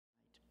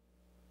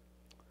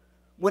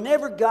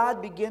Whenever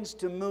God begins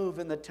to move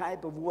in the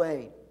type of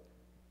way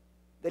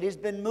that He's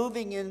been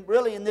moving in,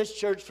 really in this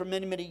church for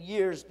many, many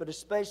years, but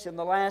especially in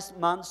the last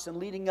months and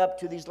leading up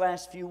to these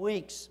last few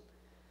weeks,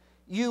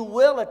 you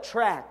will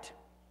attract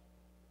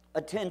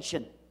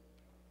attention.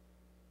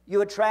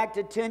 You attract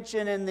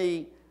attention in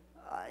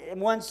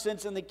one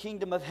sense in the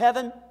kingdom of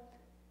heaven.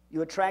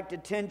 You attract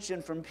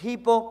attention from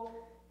people.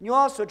 You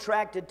also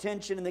attract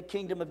attention in the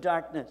kingdom of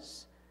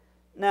darkness.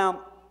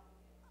 Now,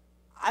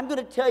 I'm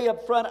going to tell you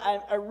up front,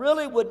 I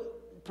really would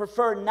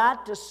prefer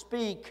not to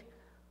speak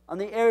on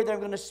the area that I'm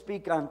going to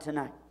speak on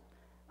tonight.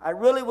 I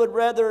really would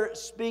rather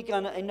speak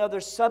on another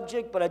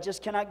subject, but I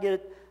just cannot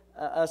get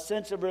a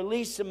sense of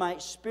release in my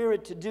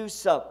spirit to do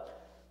so.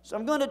 So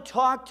I'm going to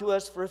talk to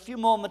us for a few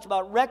moments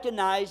about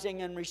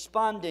recognizing and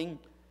responding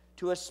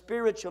to a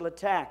spiritual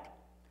attack.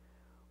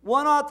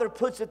 One author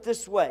puts it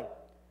this way: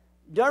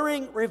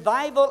 during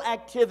revival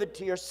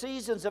activity or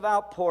seasons of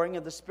outpouring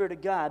of the Spirit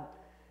of God,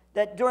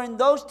 that during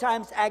those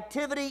times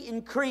activity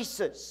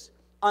increases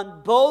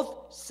on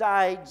both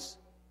sides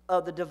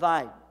of the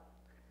divide.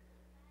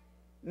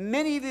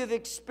 Many of you have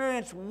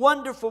experienced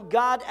wonderful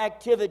God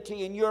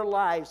activity in your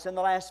lives in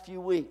the last few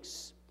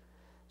weeks.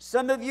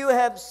 Some of you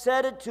have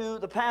said it to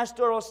the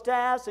pastoral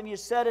staff, some of you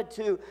said it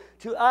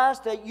to us,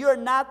 that you're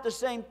not the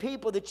same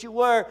people that you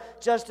were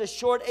just a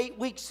short 8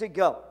 weeks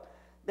ago.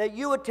 That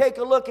you would take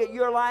a look at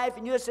your life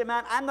and you would say,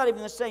 man, I'm not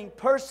even the same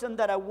person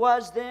that I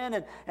was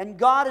then. And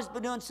God has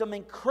been doing some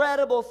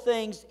incredible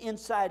things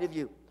inside of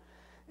you.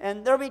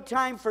 And there'll be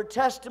time for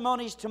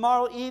testimonies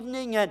tomorrow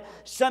evening. And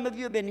some of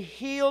you have been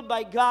healed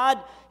by God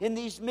in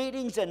these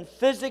meetings. And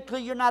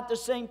physically, you're not the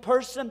same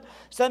person.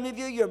 Some of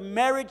you, your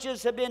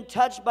marriages have been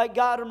touched by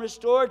God and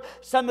restored.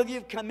 Some of you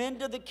have come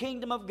into the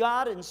kingdom of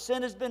God and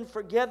sin has been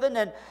forgiven.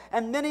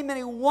 And many,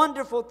 many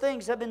wonderful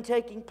things have been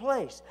taking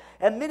place.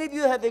 And many of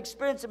you have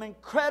experienced some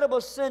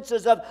incredible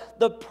senses of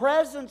the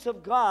presence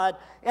of God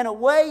in a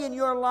way in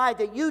your life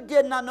that you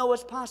did not know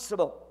was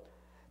possible.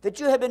 That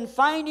you have been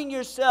finding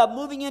yourself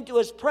moving into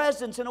His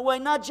presence in a way,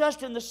 not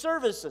just in the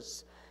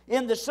services.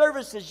 In the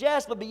services,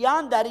 yes, but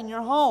beyond that in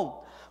your home.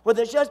 Where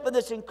there's just been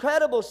this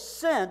incredible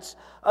sense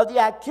of the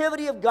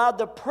activity of God,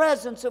 the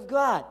presence of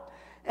God.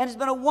 And it's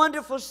been a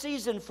wonderful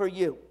season for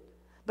you.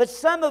 But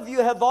some of you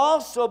have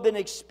also been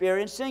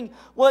experiencing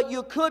what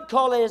you could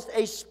call as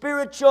a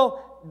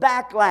spiritual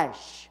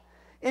backlash.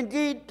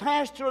 Indeed,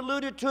 Pastor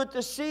alluded to it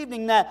this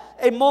evening, that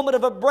a moment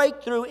of a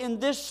breakthrough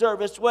in this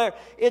service where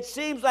it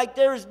seems like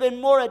there has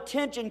been more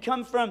attention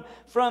come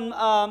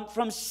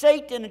from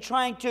Satan and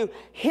trying to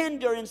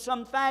hinder in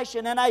some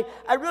fashion. And I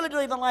really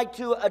don't even like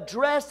to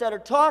address that or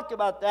talk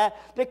about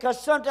that,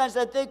 because sometimes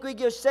I think we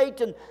give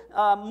Satan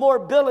more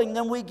billing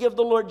than we give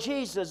the Lord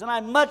Jesus. And I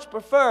much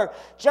prefer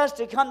just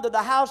to come to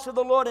the house of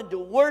the Lord and to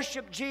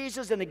worship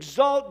Jesus and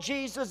exalt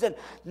Jesus and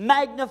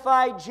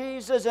magnify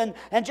Jesus and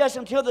just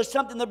until there's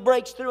something that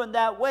breaks through in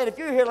that way. And if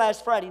you were here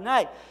last Friday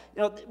night,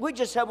 you know, we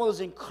just had one of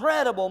those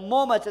incredible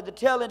moments at the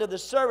tail end of the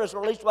service,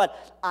 or at least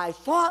what I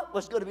thought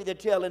was going to be the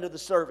tail end of the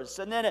service.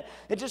 And then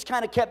it just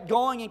kind of kept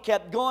going and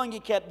kept going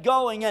and kept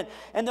going. And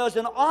there was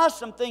an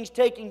awesome things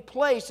taking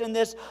place in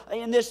this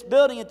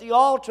building at the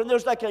altar. And there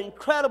was like an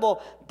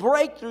incredible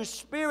breakthrough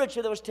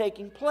spiritually that was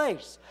taking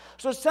place.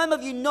 So some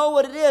of you know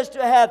what it is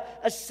to have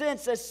a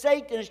sense that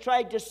Satan has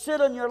tried to sit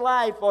on your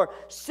life or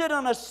sit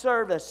on a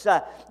service.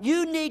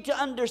 You need to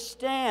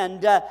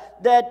understand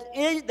that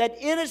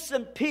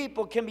innocent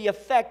people can be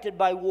affected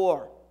by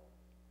war.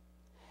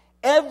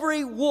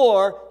 Every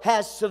war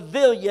has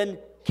civilian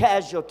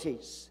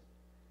casualties.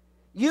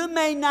 You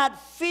may not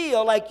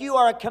feel like you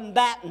are a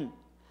combatant,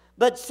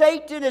 but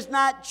Satan is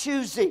not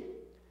choosy.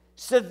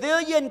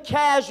 Civilian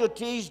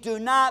casualties do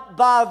not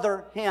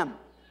bother him.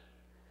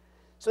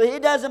 So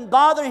it doesn't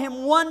bother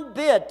him one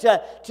bit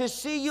to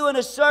see you in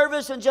a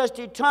service and just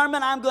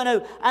determine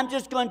I'm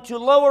just going to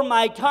lower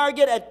my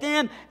target at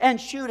them and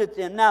shoot at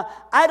them. Now,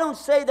 I don't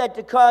say that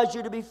to cause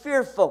you to be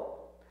fearful.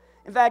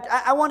 In fact,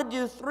 I want to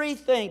do three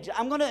things.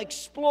 I'm going to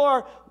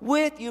explore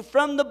with you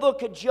from the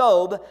book of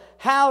Job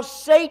how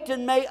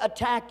Satan may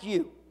attack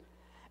you.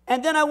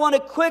 And then I want to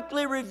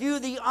quickly review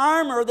the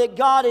armor that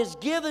God has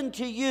given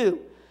to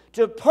you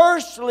to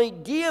personally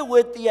deal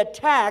with the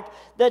attack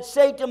that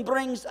Satan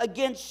brings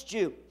against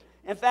you.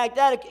 In fact,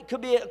 that could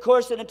be, of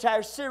course, an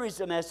entire series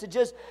of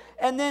messages.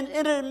 And then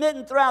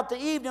intermittent throughout the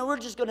evening, we're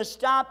just going to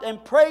stop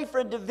and pray for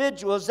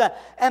individuals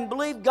and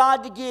believe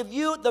God to give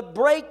you the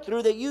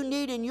breakthrough that you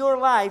need in your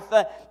life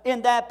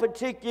in that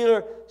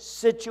particular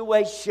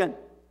situation.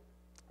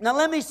 Now,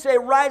 let me say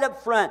right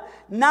up front,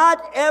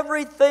 not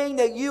everything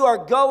that you are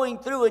going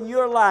through in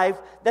your life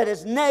that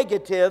is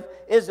negative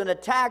is an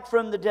attack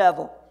from the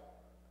devil.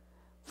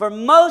 For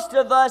most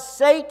of us,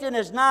 Satan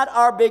is not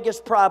our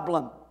biggest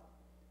problem.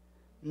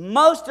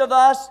 Most of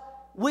us,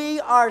 we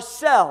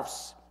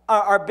ourselves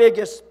are our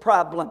biggest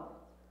problem.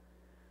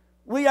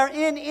 We are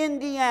in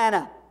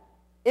Indiana.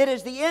 It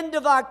is the end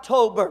of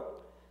October.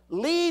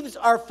 Leaves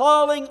are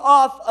falling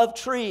off of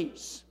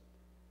trees.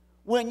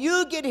 When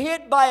you get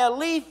hit by a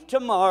leaf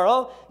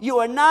tomorrow, you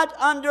are not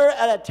under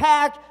an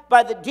attack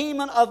by the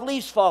demon of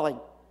leaves falling.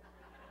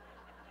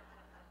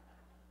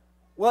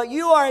 What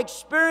you are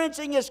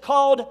experiencing is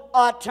called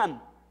autumn.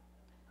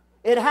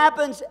 It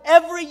happens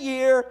every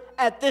year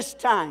at this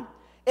time.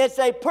 It's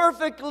a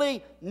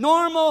perfectly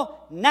normal,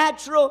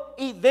 natural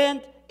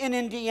event in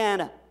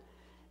Indiana.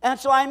 And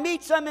so I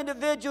meet some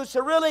individuals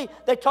who really,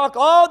 they talk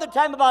all the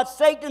time about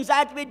Satan's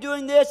actively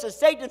doing this, and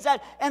Satan's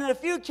that. And in a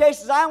few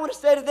cases, I want to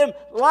say to them,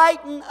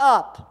 lighten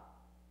up.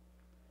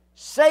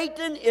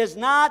 Satan is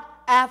not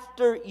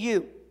after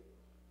you.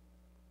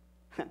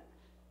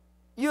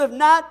 You have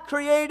not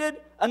created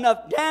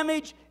enough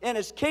damage in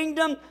his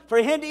kingdom for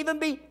him to even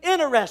be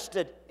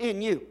interested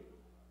in you.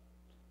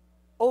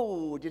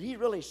 Oh, did he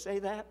really say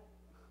that?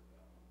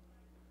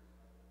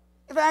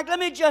 In fact, let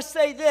me just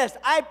say this.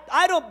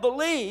 I don't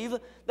believe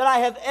that I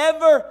have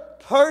ever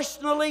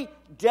personally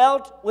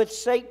dealt with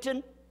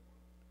Satan.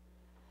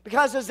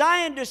 Because as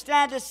I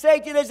understand it,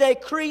 Satan is a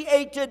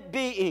created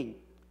being.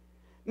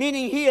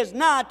 Meaning he is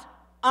not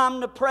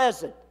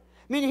omnipresent.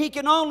 Meaning he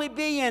can only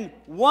be in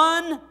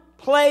one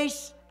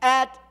place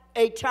at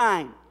a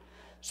time.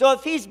 So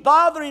if he's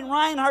bothering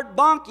Reinhard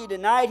Bonnke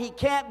tonight, he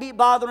can't be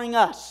bothering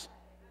us.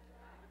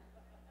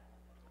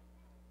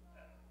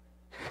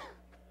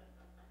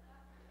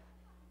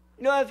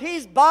 You know, if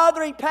he's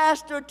bothering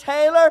Pastor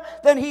Taylor,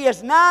 then he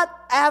is not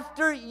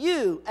after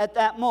you at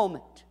that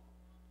moment.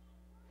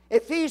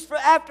 If he's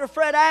after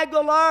Fred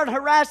Aguilar and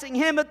harassing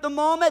him at the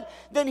moment,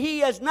 then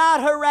he is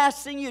not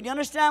harassing you. Do you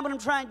understand what I'm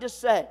trying to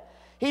say?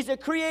 He's a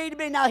created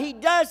being. Now, he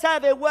does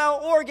have a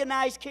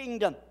well-organized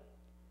kingdom.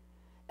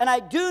 And I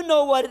do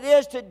know what it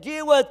is to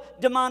deal with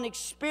demonic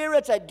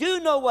spirits. I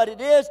do know what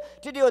it is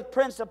to deal with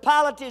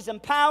principalities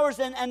and powers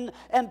and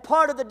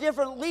part of the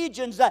different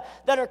legions that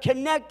are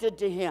connected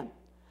to him.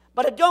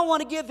 But I don't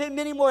want to give him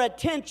any more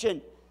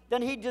attention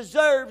than he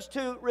deserves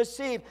to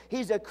receive.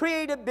 He's a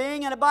creative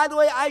being. And by the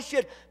way, I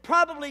should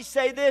probably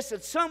say this.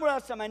 It's somewhere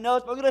else in my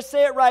notes, but I'm going to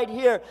say it right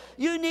here.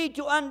 You need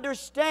to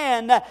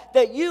understand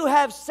that you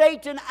have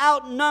Satan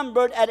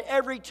outnumbered at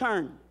every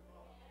turn.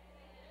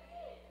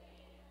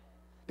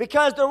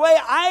 Because the way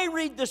I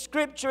read the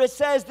scripture, it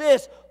says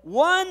this: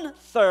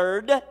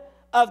 1/3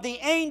 of the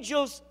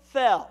angels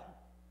fell.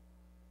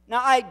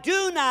 Now, I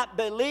do not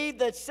believe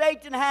that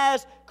Satan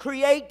has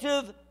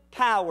creative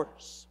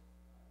powers.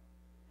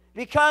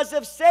 Because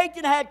if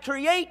Satan had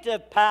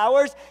creative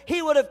powers,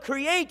 he would have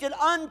created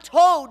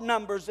untold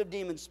numbers of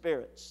demon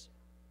spirits.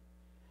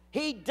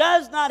 He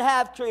does not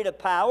have creative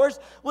powers,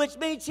 which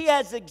means he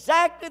has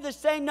exactly the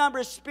same number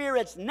of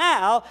spirits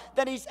now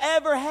that he's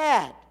ever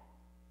had.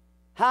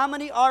 How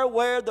many are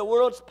aware the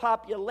world's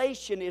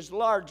population is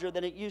larger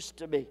than it used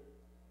to be?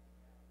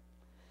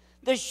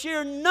 The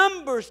sheer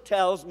numbers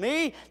tells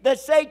me that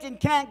Satan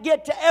can't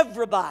get to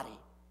everybody.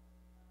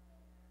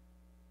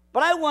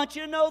 But I want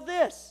you to know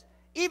this.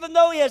 Even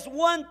though he has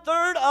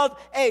 1/3 of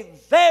a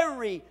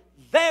very,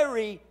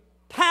 very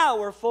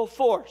powerful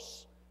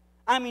force.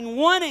 I mean,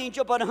 one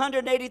angel put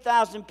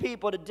 180,000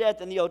 people to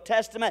death in the Old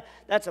Testament.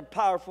 That's a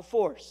powerful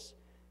force.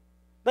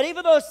 But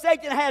even though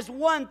Satan has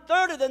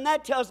 1/3 of them,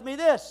 that tells me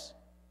this: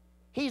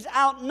 he's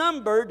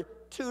outnumbered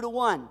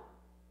 2-1.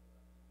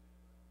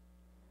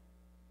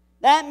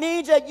 That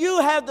means that you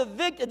have the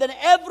victory, that in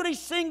every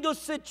single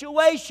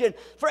situation,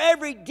 for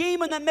every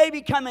demon that may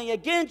be coming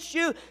against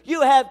you,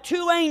 you have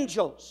 2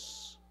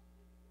 angels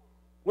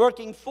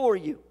working for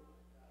you.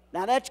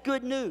 Now that's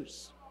good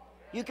news.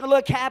 You can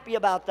look happy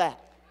about that.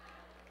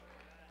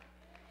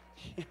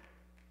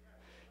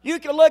 You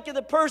can look at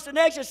the person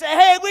next to you and say,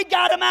 hey, we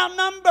got them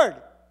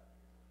outnumbered.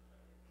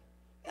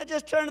 Now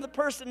just turn to the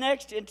person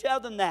next to you and tell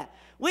them that.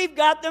 We've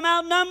got them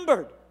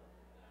outnumbered.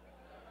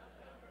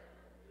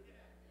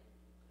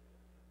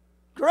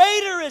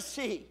 Greater is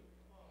he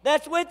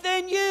that's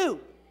within you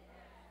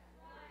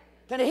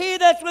than he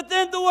that's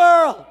within the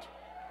world.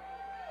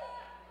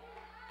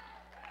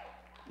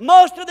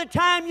 Most of the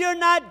time you're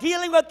not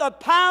dealing with a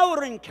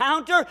power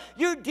encounter,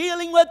 you're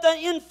dealing with an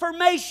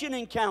information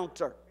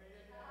encounter.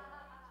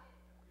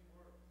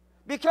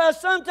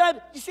 Because sometimes,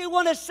 you see,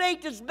 one of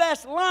Satan's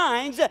best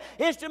lines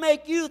is to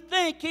make you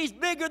think he's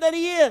bigger than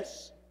he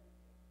is.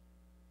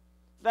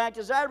 In fact,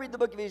 as I read the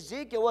book of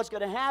Ezekiel, what's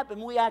going to happen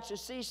when we actually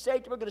see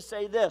Satan, we're going to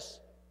say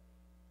this: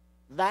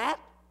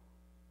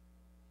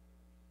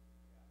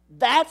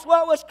 that's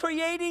what was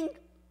creating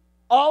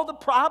all the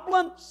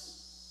problems.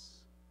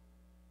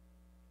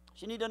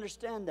 So you need to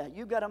understand that.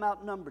 You've got him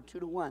outnumbered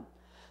 2-1.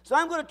 So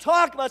I'm going to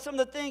talk about some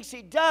of the things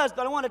he does,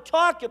 but I want to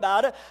talk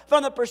about it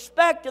from the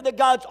perspective that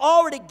God's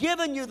already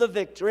given you the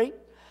victory.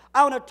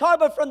 I want to talk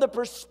about it from the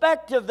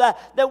perspective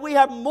that we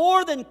have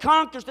more than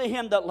conquerors to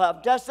him that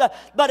loved us.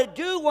 But I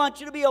do want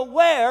you to be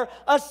aware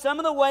of some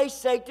of the ways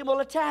Satan will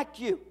attack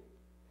you.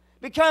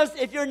 Because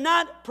if you're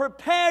not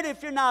prepared,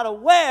 if you're not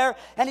aware,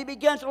 and he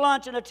begins to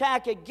launch an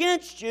attack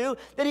against you,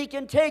 then he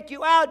can take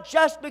you out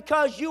just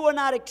because you are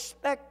not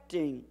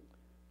expecting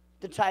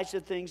the types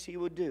of things he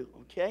would do.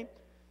 Okay?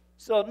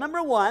 So,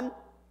 number one,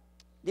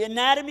 the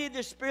anatomy of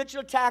the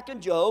spiritual attack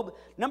in Job.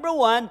 Number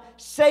one,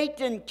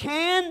 Satan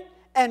can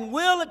and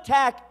will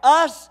attack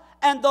us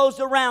and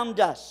those around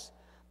us.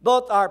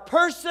 Both our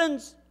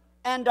persons,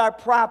 and our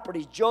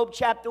properties. Job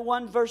chapter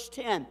 1, verse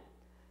 10,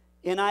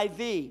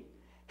 NIV.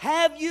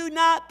 Have you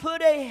not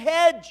put a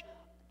hedge?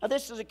 Now,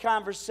 this is a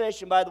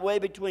conversation, by the way,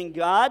 between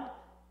God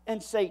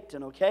and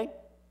Satan, okay?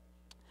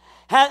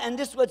 And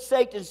this is what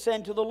Satan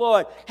said to the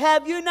Lord.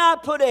 Have you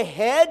not put a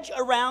hedge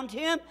around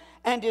him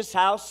and his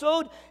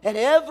household and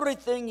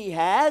everything he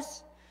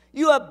has?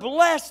 You have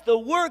blessed the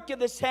work of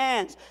his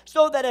hands,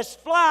 so that his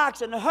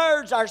flocks and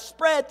herds are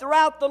spread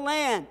throughout the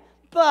land.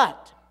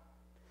 But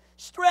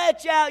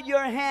stretch out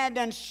your hand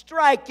and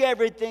strike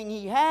everything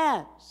he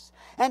has,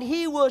 and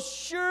he will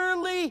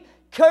surely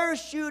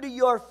curse you to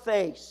your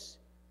face.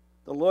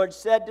 The Lord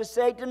said to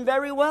Satan,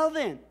 very well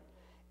then,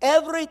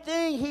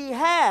 everything he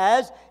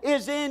has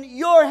is in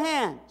your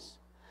hands,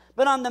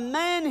 but on the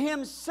man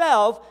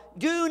himself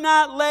do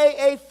not lay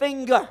a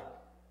finger.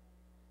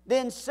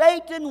 Then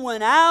Satan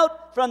went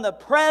out from the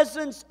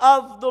presence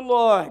of the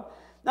Lord.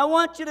 Now I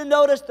want you to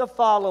notice the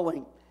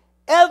following.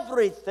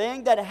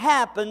 Everything that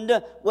happened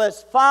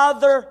was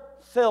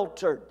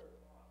Father-filtered.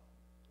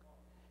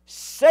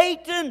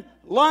 Satan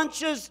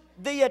launches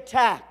the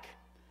attack.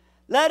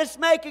 Let us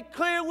make it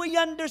clear we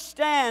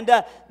understand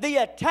the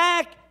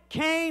attack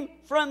came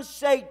from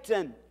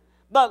Satan,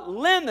 but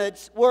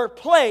limits were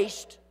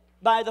placed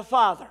by the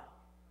Father.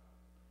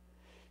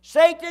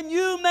 Satan,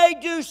 you may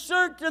do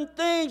certain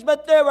things,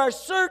 but there are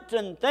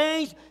certain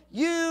things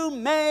you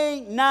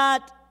may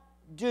not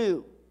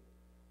do.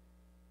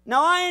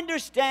 Now, I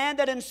understand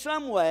that in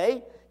some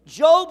way,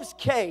 Job's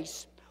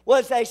case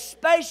was a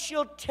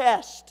special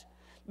test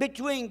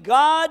between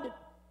God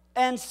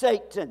and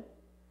Satan.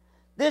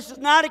 This is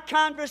not a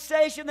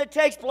conversation that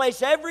takes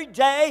place every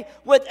day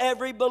with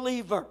every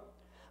believer.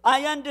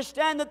 I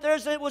understand that there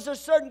was a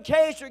certain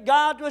case where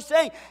God was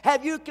saying,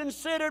 have you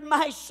considered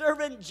my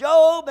servant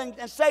Job?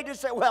 And Satan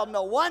said, well,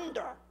 no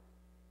wonder.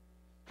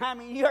 I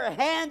mean, your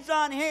hands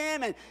on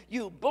him, and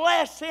you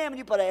bless him, and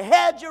you put a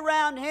hedge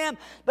around him.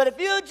 But if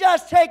you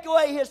just take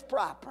away his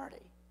property.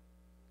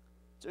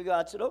 So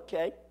God said,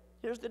 okay,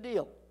 here's the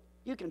deal.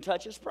 You can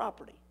touch his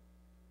property.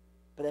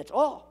 But that's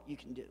all you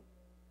can do.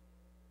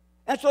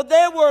 And so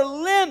there were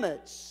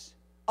limits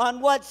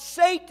on what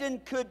Satan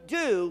could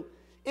do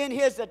in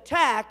his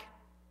attack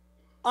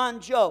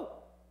on Job.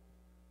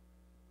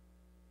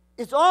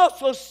 It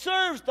also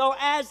serves, though,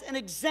 as an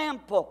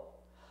example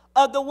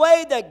of the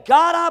way that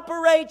God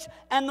operates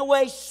and the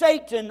way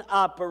Satan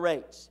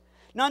operates.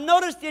 Now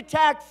notice the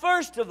attack,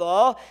 first of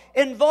all,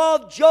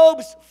 involved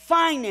Job's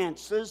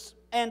finances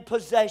and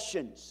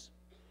possessions.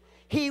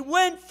 He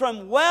went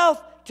from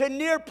wealth to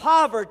near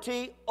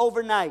poverty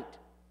overnight.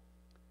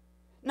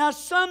 Now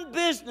some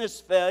business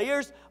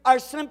failures are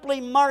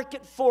simply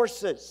market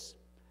forces.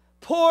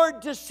 Poor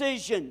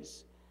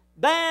decisions,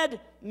 bad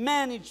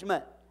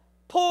management,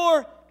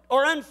 poor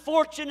or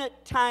unfortunate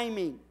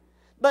timing.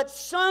 But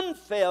some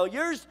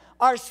failures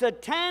are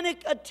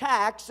satanic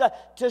attacks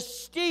to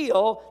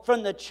steal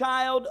from the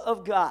child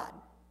of God.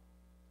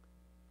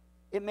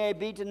 It may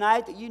be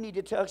tonight that you need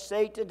to tell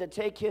Satan to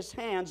take his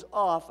hands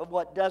off of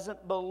what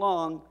doesn't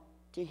belong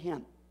to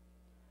him.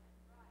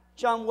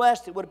 John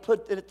Wesley would have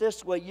put it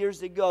this way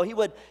years ago.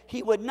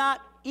 He would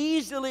not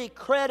easily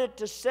credit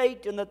to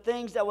Satan the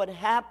things that would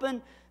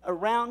happen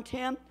around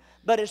him.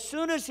 But as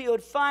soon as he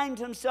would find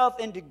himself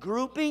into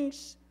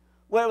groupings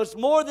where it was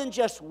more than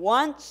just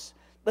once,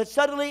 but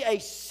suddenly a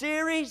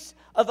series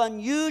of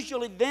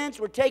unusual events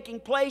were taking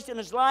place in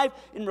his life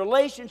in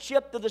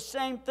relationship to the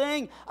same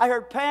thing. I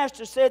heard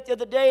Pastor say it the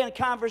other day in a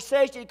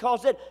conversation. He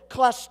calls it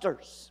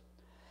clusters.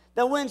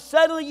 That when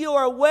suddenly you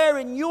are aware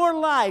in your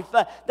life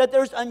that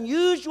there's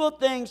unusual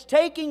things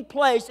taking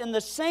place in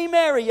the same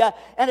area,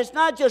 and it's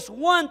not just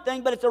one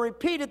thing, but it's a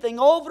repeated thing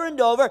over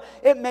and over,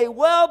 it may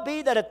well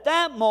be that at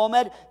that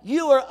moment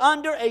you are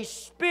under a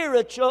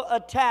spiritual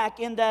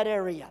attack in that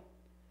area.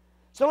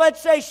 So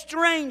let's say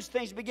strange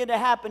things begin to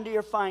happen to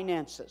your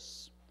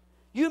finances.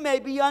 You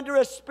may be under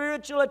a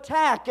spiritual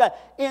attack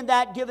in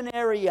that given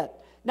area.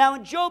 Now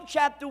in Job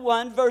chapter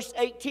 1, verse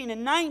 18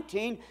 and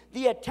 19,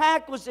 the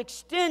attack was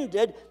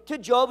extended to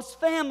Job's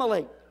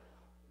family.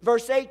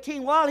 Verse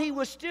 18, while he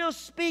was still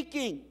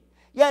speaking,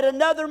 yet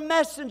another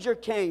messenger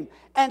came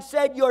and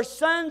said, your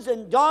sons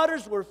and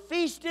daughters were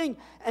feasting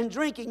and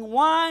drinking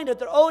wine at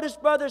their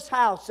oldest brother's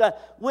house,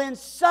 when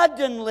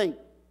suddenly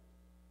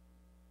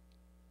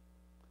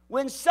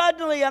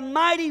a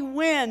mighty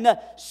wind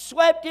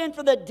swept in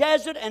from the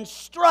desert and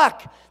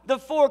struck the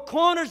four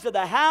corners of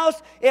the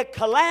house. It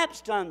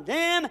collapsed on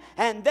them,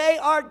 and they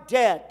are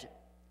dead.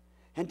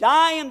 And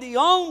I am the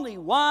only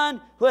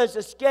one who has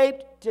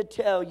escaped to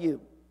tell you.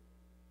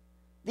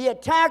 The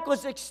attack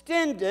was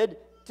extended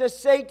to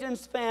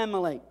Satan's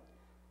family.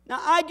 Now,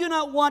 I do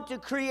not want to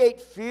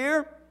create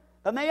fear,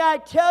 but may I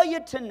tell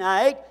you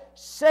tonight,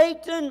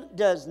 Satan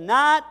does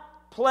not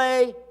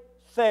play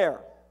fair.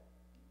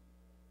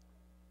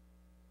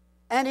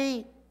 And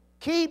he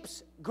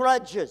keeps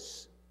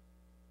grudges.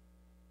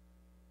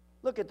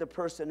 Look at the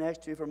person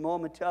next to you for a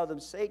moment. Tell them,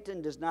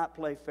 Satan does not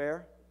play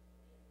fair.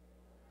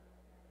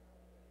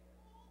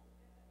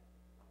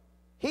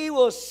 He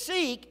will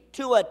seek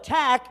to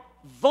attack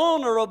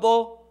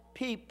vulnerable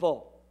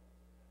people.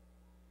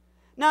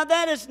 Now,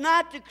 that is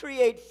not to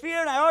create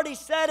fear, and I already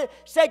said it.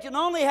 Satan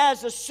only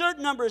has a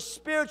certain number of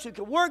spirits who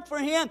can work for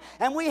him,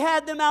 and we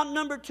had them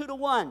outnumbered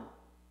 2-1.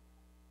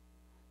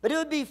 But it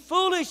would be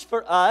foolish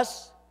for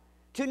us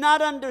to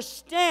not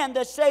understand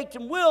that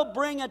Satan will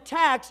bring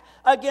attacks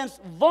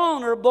against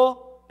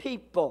vulnerable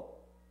people.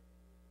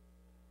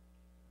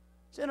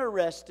 It's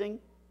interesting.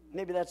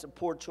 Maybe that's a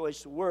poor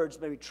choice of words.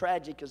 Maybe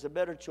tragic is a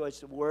better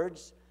choice of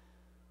words.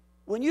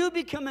 When you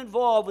become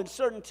involved in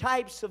certain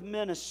types of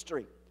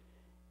ministry,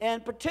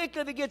 and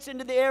particularly if it gets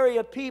into the area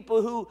of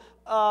people who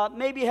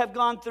maybe have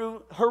gone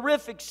through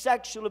horrific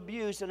sexual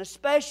abuse, and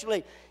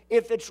especially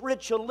if it's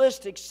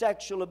ritualistic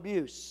sexual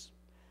abuse.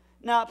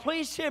 Now,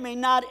 please hear me.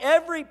 Not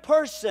every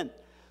person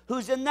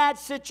who's in that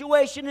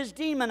situation is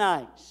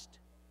demonized.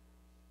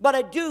 But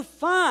I do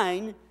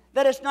find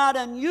that it's not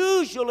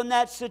unusual in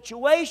that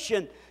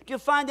situation to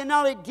find they're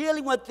not only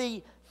dealing with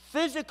the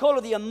physical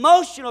or the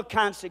emotional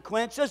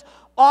consequences,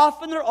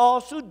 often they're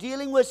also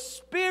dealing with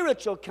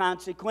spiritual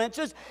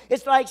consequences.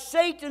 It's like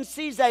Satan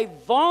sees a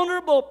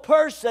vulnerable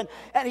person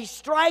and he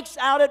strikes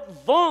out at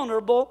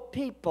vulnerable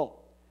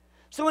people.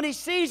 So when he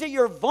sees that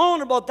you're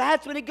vulnerable,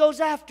 that's when he goes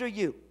after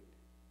you.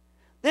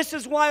 This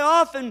is why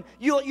often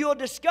you'll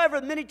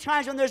discover many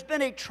times when there's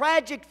been a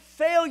tragic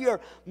failure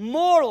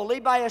morally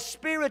by a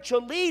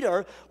spiritual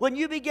leader, when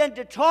you begin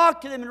to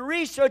talk to them and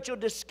research, you'll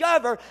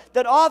discover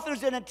that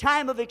often in a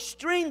time of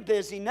extreme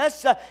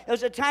busyness, it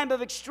was a time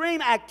of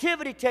extreme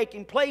activity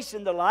taking place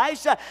in their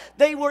lives.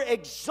 They were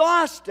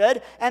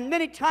exhausted, and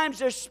many times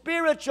their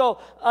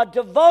spiritual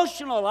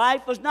devotional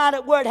life was not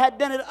at where it had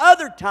been at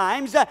other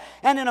times.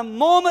 And in a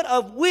moment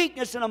of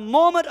weakness, in a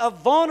moment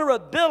of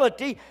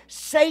vulnerability,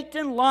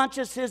 Satan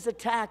launches his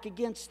attack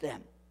against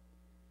them.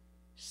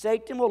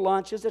 Satan will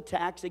launch his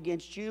attacks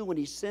against you when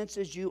he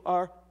senses you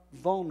are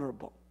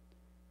vulnerable.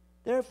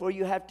 Therefore,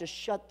 you have to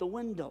shut the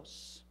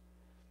windows.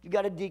 You've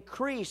got to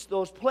decrease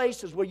those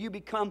places where you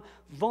become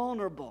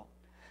vulnerable.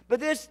 But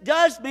this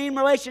does mean, in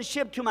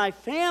relationship to my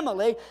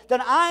family,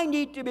 that I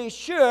need to be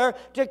sure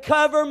to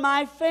cover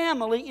my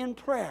family in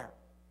prayer.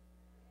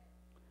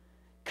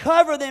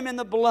 Cover them in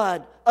the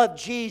blood of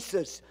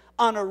Jesus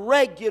on a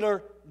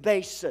regular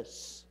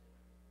basis.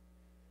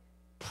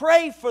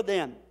 Pray for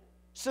them.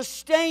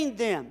 Sustain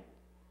them.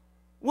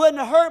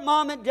 Wouldn't hurt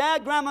mom and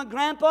dad, grandma and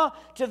grandpa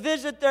to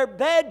visit their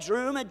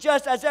bedroom and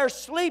just as they're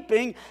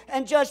sleeping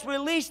and just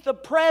release the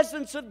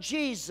presence of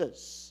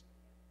Jesus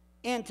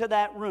into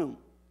that room.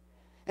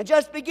 And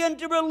just begin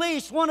to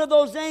release one of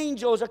those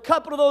angels, a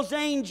couple of those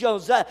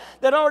angels that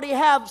already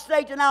have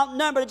Satan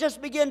outnumbered.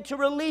 Just begin to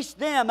release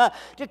them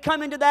to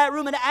come into that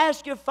room and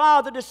ask your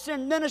Father to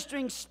send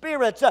ministering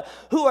spirits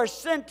who are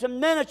sent to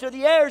minister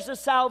the heirs of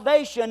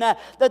salvation,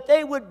 that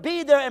they would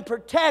be there and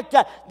protect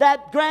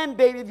that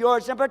grandbaby of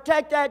yours and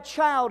protect that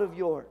child of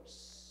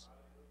yours.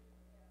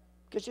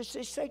 Because you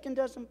see, Satan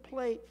doesn't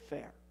play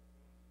fair.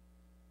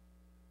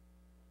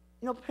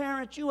 You know,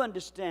 parents, you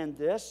understand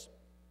this.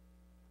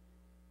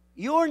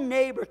 Your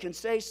neighbor can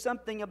say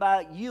something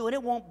about you and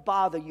it won't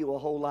bother you a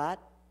whole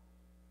lot.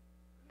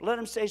 Let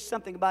him say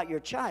something about your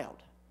child.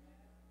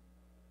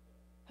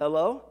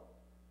 Hello?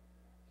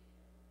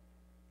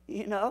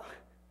 You know?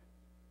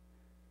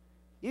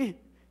 You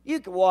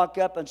could walk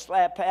up and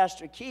slap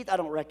Pastor Keith. I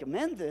don't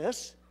recommend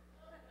this.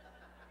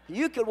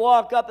 You could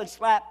walk up and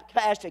slap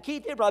Pastor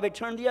Keith. He'd probably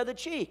turn the other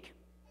cheek.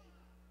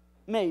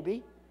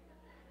 Maybe.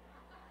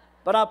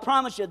 But I'll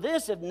promise you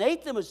this, if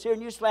Nathan was here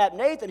and you slapped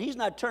Nathan, he's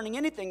not turning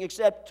anything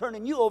except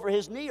turning you over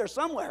his knee or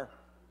somewhere.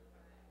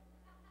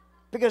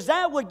 Because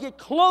that would get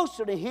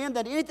closer to him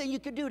than anything you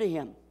could do to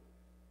him.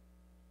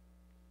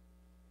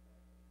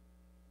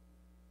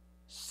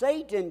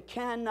 Satan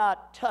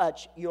cannot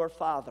touch your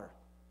Father.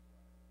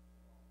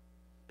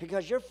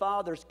 Because your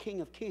Father's King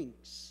of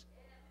Kings,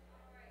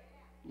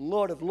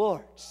 Lord of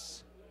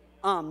Lords,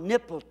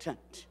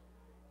 omnipotent,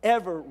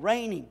 ever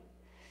reigning.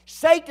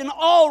 Satan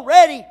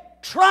already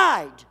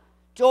tried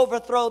to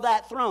overthrow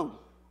that throne.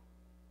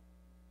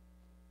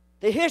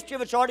 The history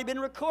of it's already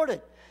been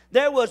recorded.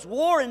 There was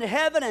war in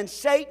heaven and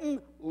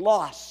Satan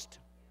lost.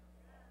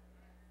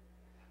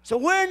 So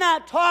we're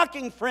not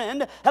talking,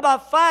 friend,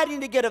 about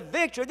fighting to get a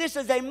victory. This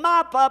is a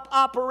mop-up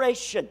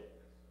operation.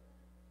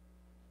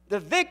 The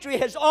victory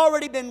has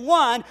already been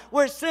won.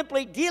 We're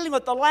simply dealing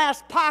with the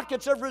last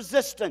pockets of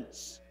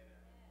resistance.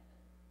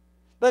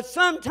 But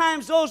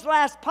sometimes those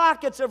last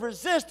pockets of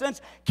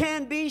resistance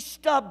can be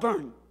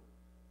stubborn.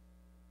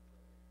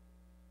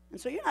 And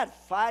so you're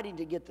not fighting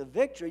to get the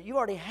victory. You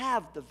already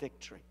have the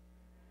victory.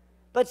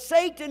 But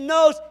Satan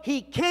knows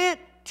he can't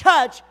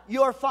touch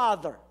your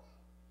Father.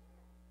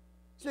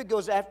 So he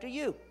goes after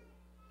you.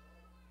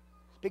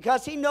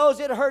 Because he knows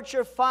it hurts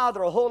your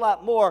Father a whole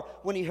lot more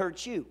when he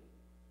hurts you.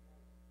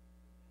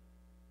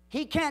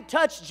 He can't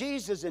touch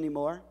Jesus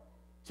anymore.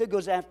 So he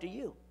goes after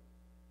you.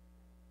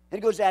 And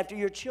he goes after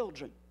your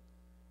children.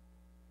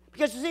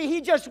 Because, you see,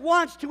 he just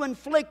wants to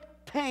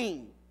inflict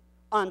pain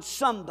on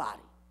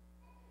somebody.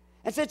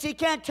 And since he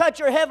can't touch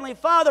your Heavenly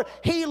Father,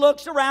 he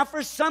looks around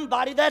for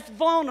somebody that's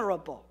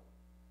vulnerable.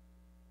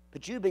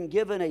 But you've been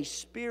given a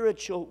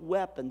spiritual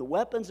weapon. The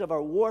weapons of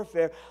our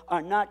warfare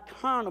are not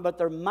carnal, but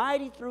they're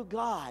mighty through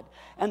God.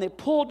 And they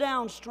pull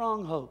down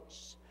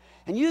strongholds.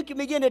 And you can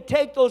begin to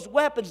take those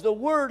weapons, the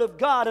Word of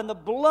God and the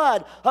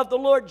blood of the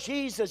Lord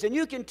Jesus. And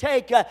you can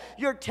take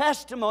your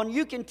testimony.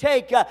 You can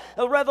take a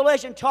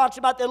Revelation talks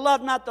about they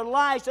love not their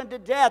lives unto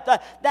death.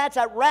 That's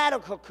a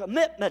radical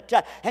commitment.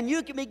 And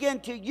you can begin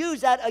to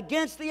use that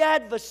against the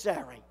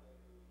adversary.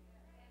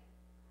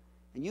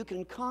 And you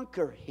can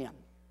conquer him.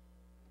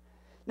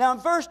 Now in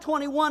verse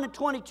 21 and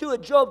 22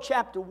 of Job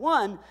chapter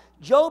 1,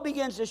 Job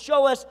begins to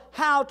show us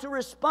how to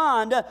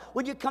respond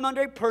when you come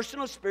under a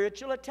personal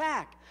spiritual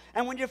attack.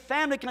 And when your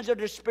family comes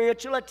under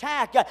spiritual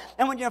attack.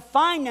 And when your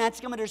finance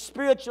comes under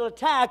spiritual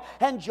attack.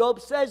 And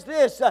Job says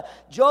this.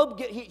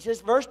 He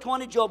says, verse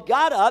 20, Job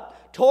got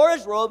up, tore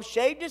his robe,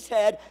 shaved his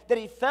head, that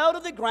he fell to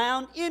the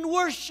ground in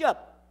worship.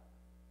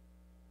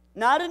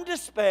 Not in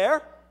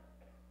despair.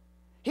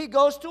 He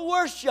goes to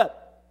worship.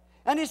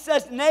 And he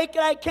says, naked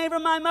I came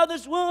from my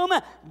mother's womb,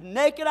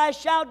 naked I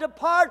shall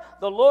depart.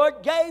 The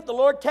Lord gave, the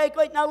Lord take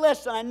away. Now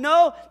listen, I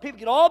know people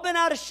get all bent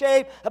out of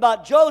shape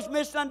about Job's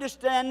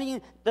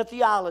misunderstanding the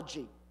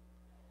theology.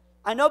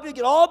 I know people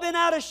get all bent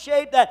out of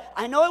shape that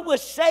I know it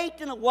was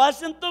Satan, it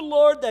wasn't the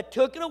Lord that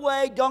took it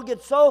away. Don't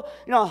get so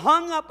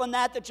hung up on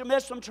that you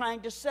miss what I'm trying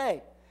to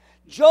say.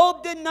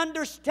 Job didn't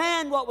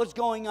understand what was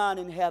going on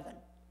in heaven.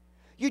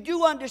 You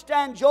do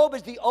understand Job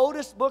is the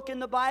oldest book in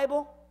the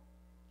Bible.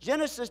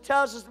 Genesis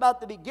tells us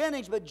about the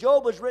beginnings, but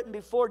Job was written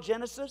before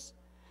Genesis.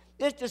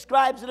 This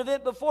describes an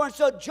event before, and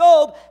so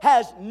Job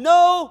has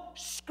no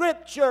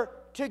scripture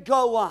to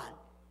go on.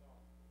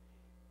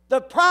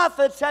 The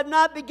prophets have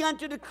not begun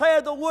to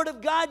declare the word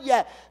of God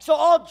yet. So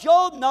all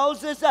Job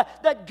knows is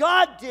that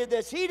God did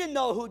this. He didn't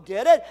know who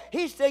did it.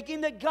 He's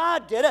thinking that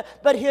God did it,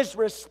 but his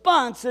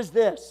response is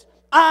this: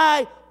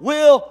 I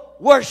will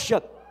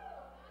worship.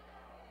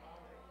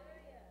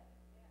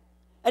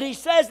 And he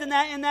says in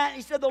that,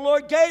 he said, the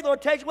Lord gave, the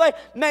Lord takes away.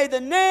 May the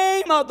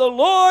name of the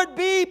Lord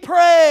be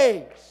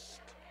praised.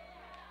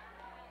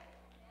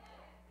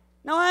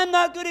 Now, I'm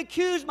not going to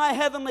accuse my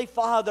Heavenly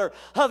Father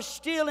of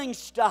stealing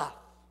stuff.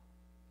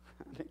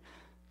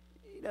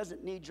 He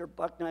doesn't need your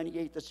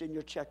 $1.98 that's in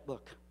your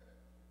checkbook.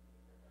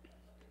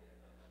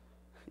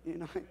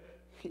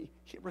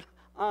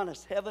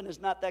 Honest, heaven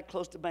is not that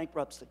close to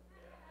bankruptcy.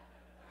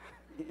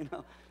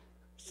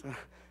 So,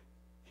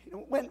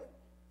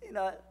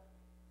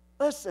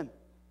 listen,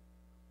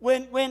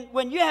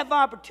 when you have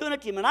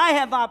opportunity, when I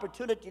have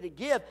opportunity to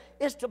give,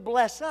 it's to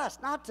bless us,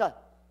 not to,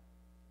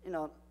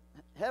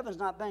 heaven's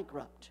not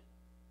bankrupt.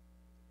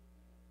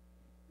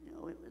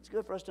 It's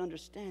good for us to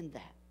understand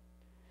that.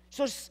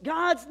 So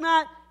God's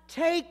not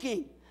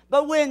taking,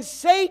 but when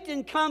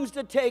Satan comes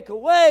to take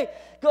away,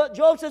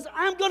 Job says,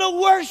 I'm going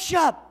to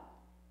worship.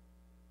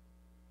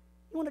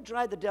 You want to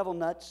drive the devil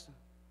nuts?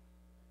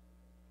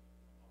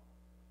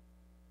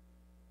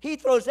 He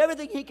throws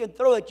everything he can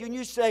throw at you, and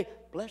you say,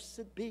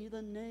 blessed be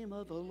the name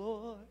of the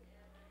Lord.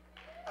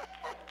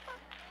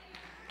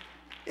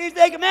 He's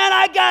thinking, man,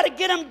 I got to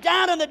get him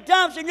down in the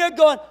dumps, and you're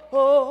going,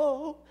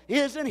 oh,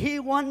 isn't he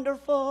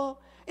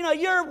wonderful?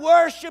 You're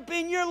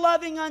worshiping, you're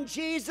loving on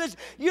Jesus,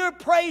 you're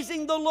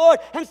praising the Lord,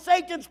 and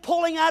Satan's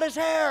pulling out his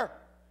hair.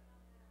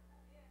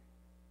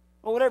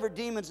 Or whatever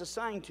demon's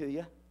assigned to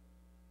you.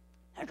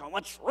 They're going,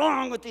 what's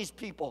wrong with these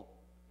people?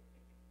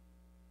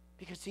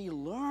 Because he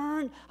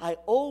learned, I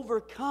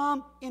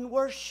overcome in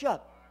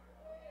worship.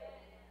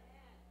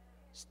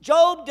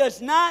 Job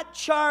does not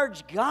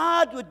charge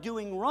God with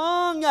doing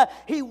wrong.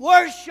 He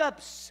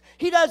worships.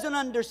 He doesn't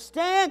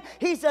understand.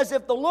 He says,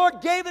 if the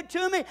Lord gave it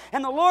to me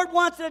and the Lord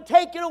wants to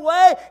take it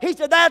away, he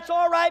said, that's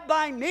all right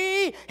by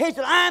me. He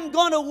said, I'm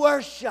going to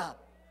worship.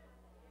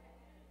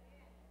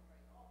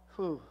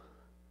 Whew.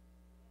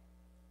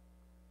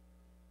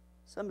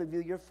 Some of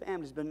you, your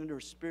family's been under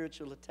a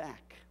spiritual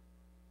attack.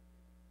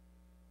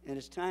 And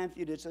it's time for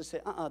you to just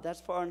say, that's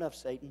far enough,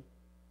 Satan.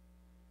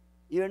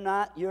 You're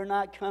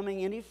not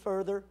coming any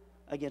further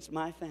against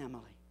my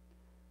family.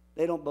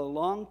 They don't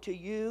belong to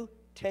you.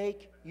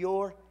 Take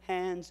your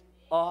hands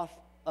off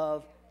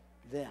of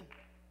them.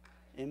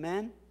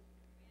 Amen? In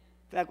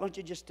fact, why don't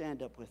you just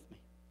stand up with me?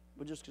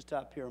 We're just going to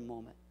stop here a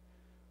moment.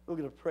 We're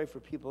going to pray for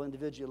people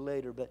individually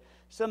later, but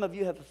some of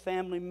you have a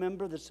family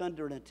member that's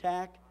under an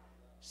attack.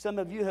 Some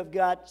of you have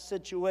got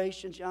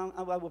situations.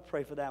 I will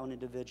pray for that one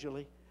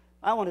individually.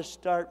 I want to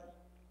start.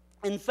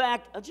 In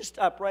fact, I'll just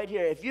stop right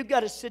here. If you've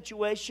got a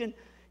situation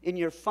in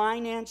your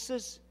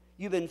finances,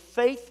 you've been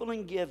faithful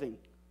in giving.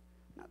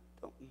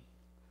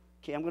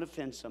 Okay, I'm going to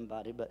offend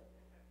somebody, but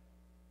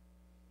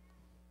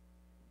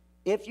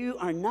if you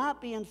are not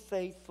being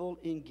faithful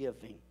in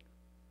giving,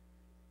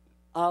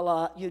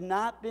 you've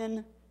not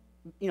been,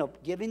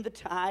 giving the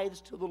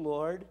tithes to the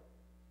Lord,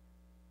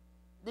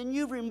 then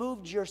you've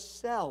removed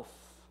yourself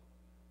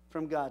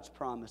from God's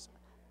promise.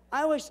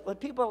 When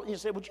people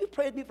say, would you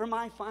pray with me for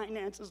my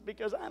finances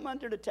because I'm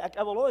under attack?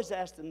 I will always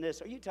ask them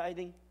this, are you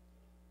tithing?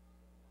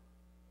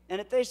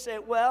 And if they say,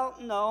 well,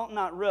 no,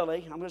 not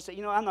really, I'm going to say,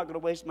 I'm not going to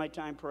waste my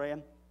time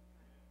praying.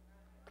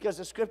 Because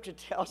the Scripture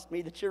tells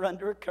me that you're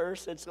under a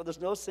curse, and so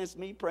there's no sense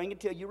me praying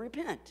until you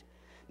repent.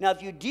 Now,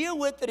 if you deal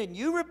with it and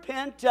you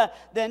repent,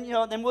 then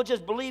we'll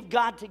just believe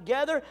God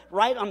together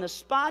right on the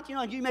spot.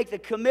 You make the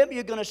commitment.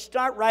 You're going to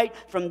start right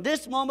from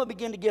this moment,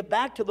 begin to give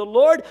back to the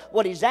Lord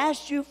what He's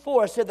asked you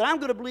for. I said that I'm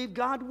going to believe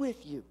God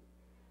with you.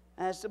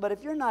 And I said, but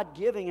if you're not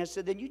giving, I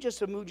said, then you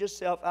just remove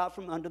yourself out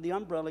from under the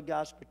umbrella of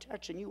God's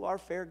protection. You are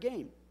fair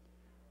game.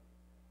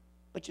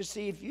 But you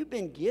see, if you've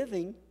been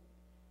giving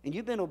and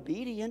you've been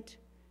obedient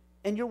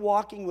and you're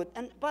walking with,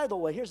 and by the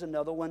way, here's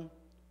another one.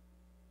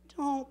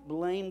 Don't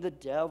blame the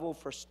devil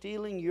for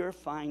stealing your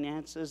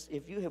finances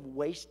if you have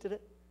wasted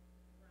it.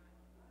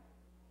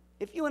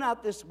 If you went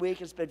out this week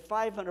and spent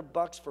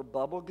 $500 for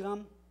bubble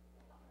gum,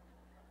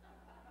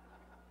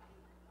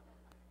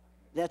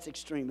 that's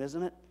extreme,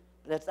 isn't it?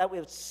 That's that way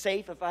it's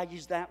safe if I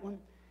use that one.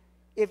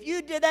 If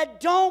you did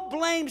that, don't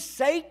blame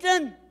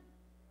Satan.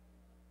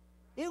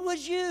 It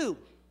was you.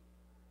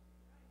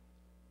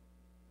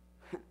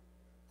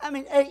 I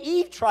mean,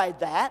 Eve tried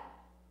that.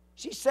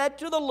 She said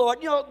to the Lord,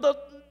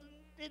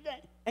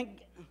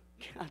 and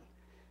God,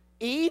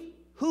 Eve,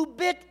 who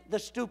bit the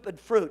stupid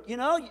fruit?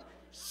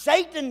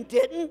 Satan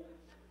didn't.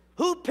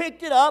 Who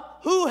picked it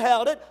up? Who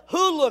held it?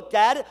 Who looked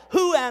at it?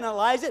 Who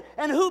analyzed it?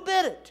 And who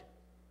bit it?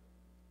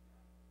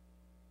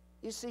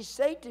 You see,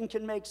 Satan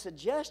can make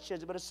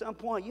suggestions, but at some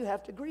point you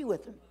have to agree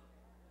with him.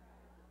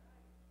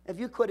 If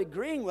you quit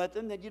agreeing with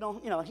him, then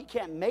he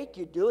can't make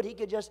you do it. He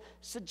could just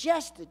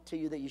suggest it to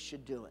you that you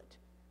should do it.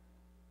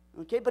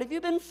 Okay, but if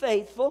you've been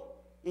faithful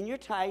in your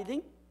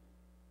tithing,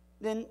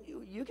 then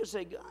you can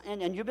say,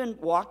 and you've been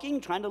walking,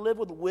 trying to live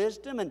with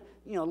wisdom and,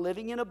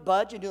 living in a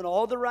budget, doing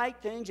all the right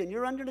things, and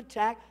you're under an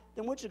attack,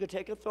 then we're just going to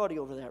take authority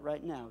over that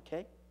right now,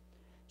 okay?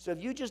 So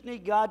if you just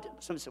need God,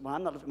 some say, well,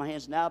 I'm not lifting my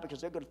hands now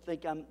because they're going to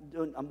think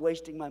I'm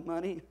wasting my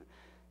money.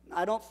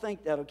 I don't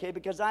think that, okay?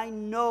 Because I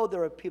know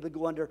there are people who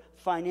go under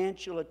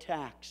financial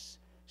attacks.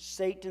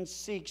 Satan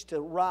seeks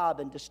to rob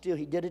and to steal.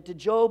 He did it to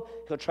Job.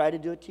 He'll try to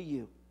do it to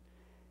you.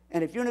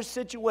 And if you're in a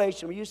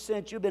situation where you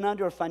sense you've been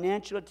under a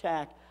financial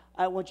attack,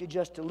 I want you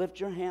just to lift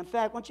your hand. In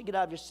fact, once you get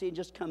out of your seat,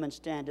 just come and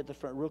stand at the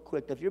front real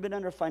quick. If you've been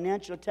under a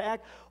financial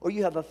attack or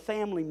you have a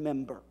family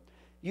member,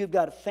 you've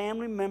got a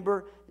family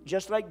member,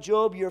 just like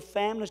Job, your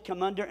family's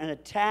come under an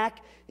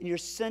attack, and you're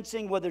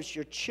sensing whether it's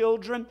your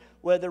children,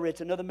 whether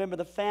it's another member of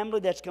the family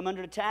that's come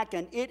under attack,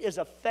 and it is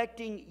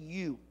affecting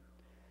you.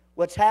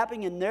 What's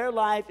happening in their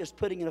life is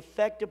putting an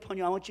effect upon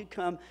you. I want you to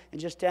come and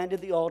just stand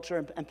at the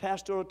altar. And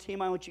pastoral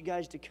team, I want you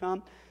guys to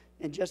come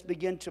and just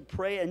begin to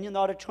pray. And in the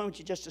auditorium, I want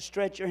you just to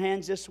stretch your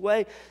hands this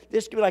way.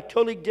 This could be like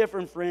totally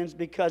different, friends,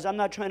 because I'm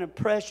not trying to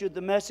press you with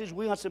the message.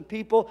 We want some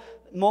people,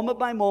 moment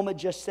by moment,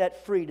 just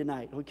set free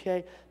tonight,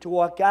 okay? To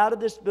walk out of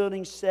this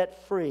building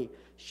set free.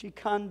 Just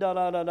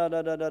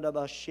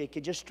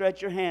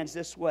stretch your hands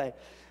this way.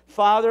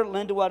 Father,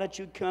 Linda, why don't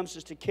you come?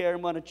 Sister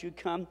Karen, why don't you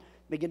come?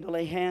 Begin to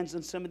lay hands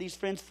on some of these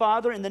friends.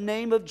 Father, in the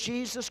name of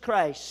Jesus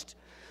Christ,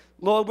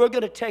 Lord, we're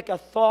going to take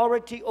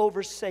authority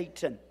over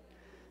Satan.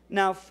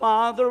 Now,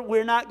 Father,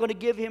 we're not going to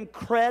give him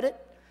credit.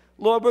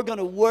 Lord, we're going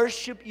to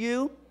worship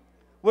you.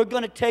 We're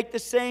going to take the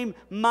same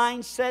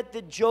mindset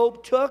that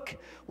Job took.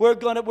 We're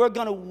going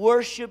to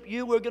worship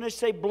you. We're going to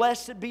say,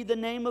 blessed be the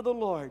name of the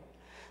Lord.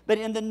 But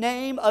in the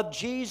name of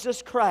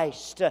Jesus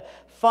Christ,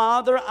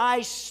 Father,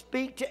 I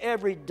speak to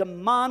every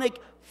demonic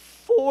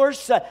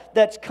force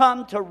that's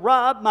come to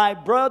rob my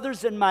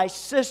brothers and my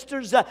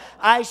sisters.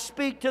 I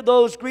speak to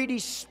those greedy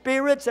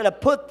spirits that have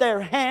put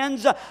their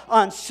hands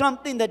on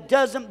something that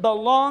doesn't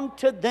belong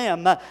to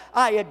them.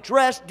 I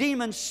address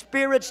demon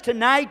spirits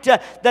tonight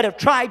that have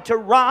tried to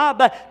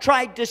rob,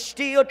 tried to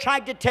steal,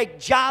 tried to take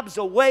jobs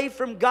away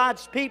from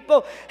God's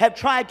people, have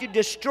tried to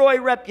destroy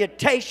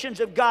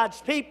reputations of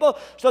God's people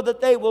so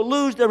that they will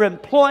lose their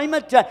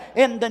employment.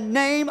 In the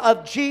name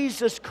of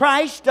Jesus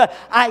Christ,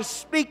 I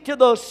speak to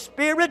those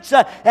spirits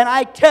and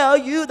I tell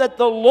you that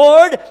the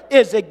Lord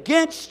is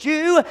against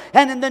you,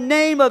 and in the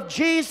name of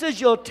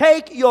Jesus, you'll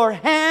take your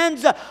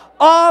hands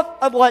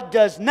off of what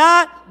does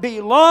not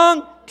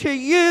belong to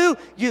you.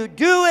 You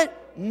do it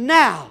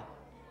now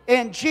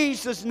in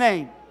Jesus'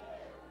 name.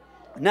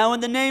 Now, in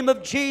the name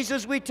of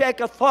Jesus, we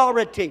take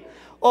authority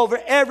over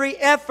every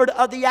effort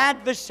of the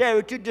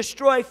adversary to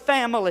destroy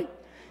family.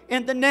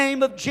 In the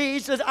name of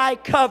Jesus, I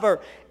cover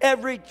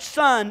every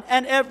son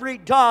and every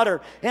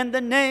daughter. In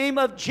the name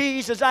of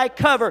Jesus, I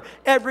cover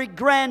every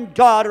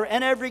granddaughter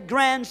and every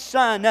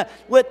grandson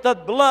with the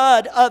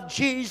blood of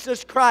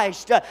Jesus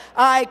Christ.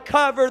 I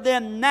cover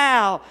them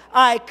now.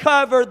 I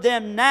cover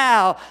them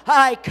now.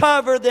 I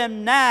cover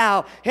them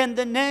now. In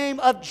the name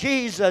of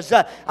Jesus,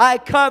 I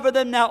cover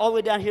them now. All the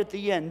way down here at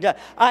the end.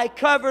 I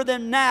cover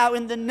them now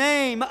in the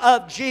name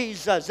of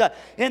Jesus.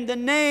 In the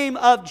name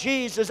of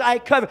Jesus, I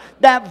cover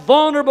that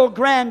vulnerable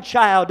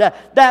grandchild,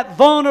 that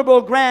vulnerable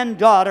grandchild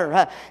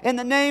granddaughter. In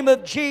the name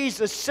of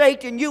Jesus,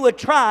 Satan, you would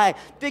try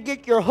to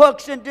get your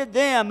hooks into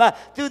them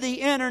through the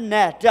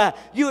internet.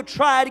 You would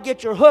try to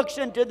get your hooks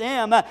into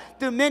them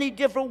through many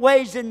different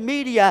ways in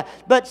media.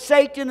 But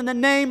Satan, in the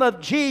name of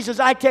Jesus,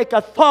 I take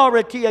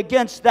authority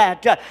against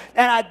that.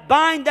 And I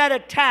bind that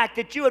attack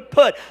that you would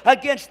put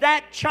against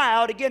that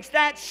child, against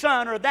that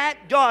son or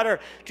that daughter,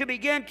 to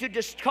begin to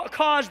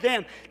cause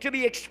them to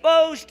be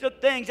exposed to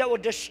things that will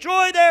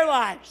destroy their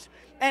lives.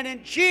 And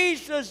in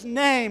Jesus'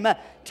 name,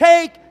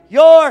 take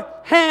your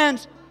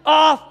hands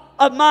off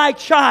of my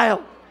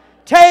child.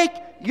 Take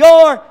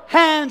your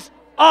hands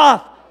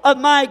off of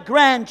my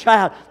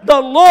grandchild.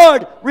 The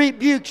Lord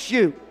rebukes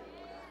you.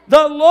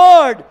 The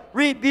Lord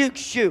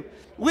rebukes you.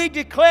 We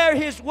declare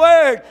His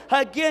word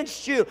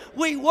against you.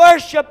 We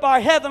worship our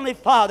Heavenly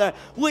Father.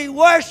 We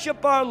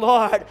worship our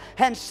Lord.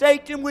 And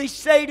Satan, we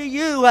say to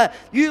you,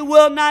 you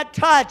will not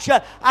touch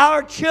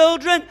our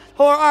children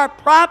or our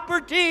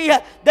property.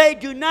 They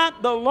do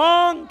not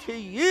belong to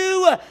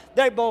you.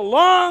 They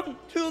belong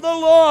to the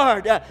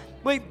Lord.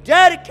 We've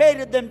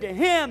dedicated them to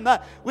Him.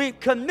 We've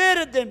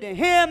committed them to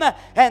Him.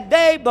 And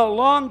they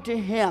belong to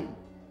Him.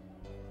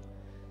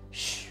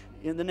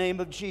 In the name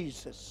of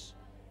Jesus.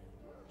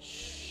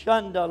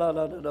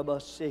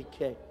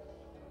 Shandalalabaseke.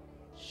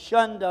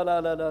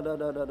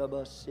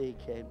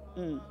 Shandalalabaseke.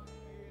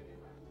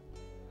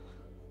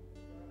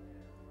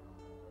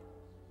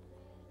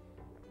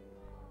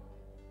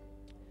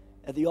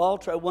 At the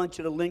altar, I want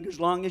you to linger as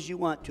long as you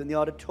want to. In the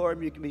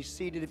auditorium, you can be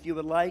seated if you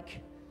would like.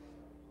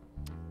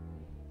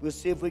 We'll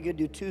see if we can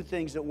do two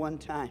things at one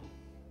time.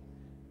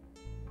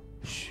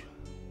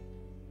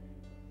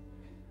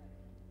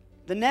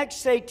 The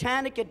next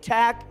satanic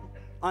attack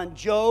on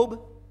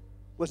Job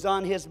was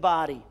on his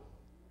body.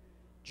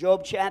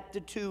 Job chapter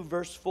 2,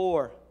 verse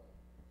 4.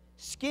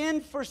 Skin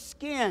for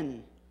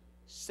skin,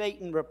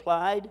 Satan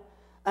replied.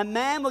 A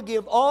man will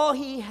give all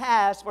he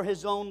has for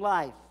his own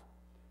life.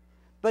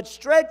 But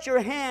stretch your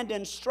hand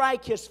and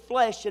strike his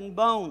flesh and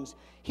bones.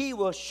 He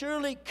will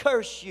surely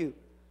curse you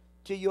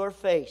to your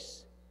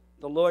face.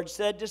 The Lord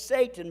said to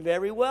Satan,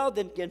 very well,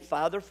 then get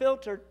Father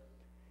filtered.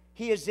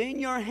 He is in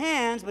your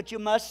hands, but you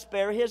must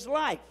spare his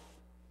life.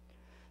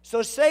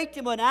 So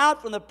Satan went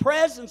out from the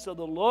presence of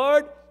the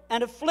Lord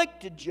and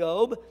afflicted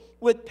Job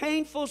with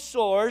painful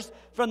sores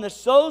from the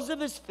soles of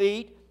his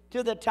feet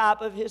to the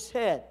top of his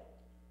head.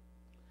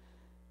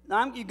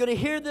 Now you're going to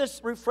hear this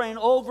refrain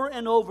over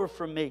and over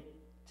from me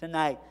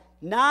tonight.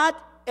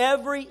 Not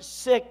every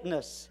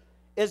sickness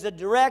is a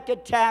direct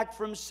attack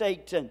from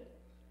Satan.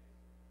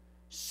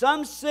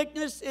 Some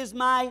sickness is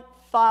my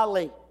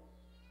folly.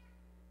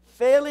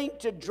 Failing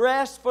to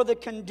dress for the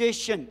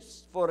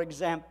conditions, for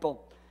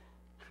example.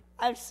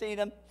 I've seen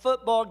them,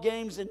 football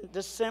games in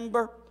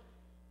December,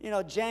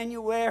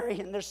 January,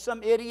 and there's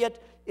some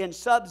idiot in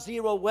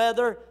sub-zero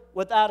weather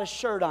without a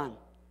shirt on.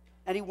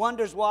 And he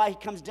wonders why he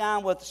comes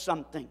down with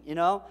something,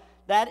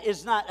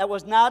 That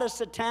was not a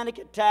satanic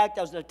attack,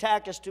 that was an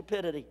attack of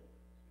stupidity.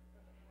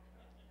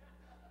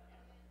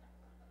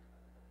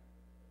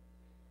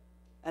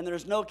 And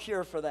there's no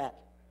cure for that.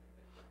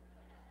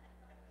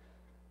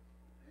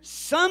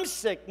 Some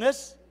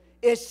sickness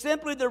is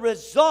simply the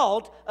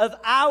result of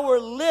our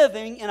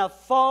living in a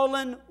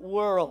fallen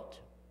world.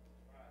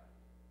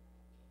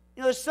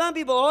 Some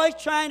people are always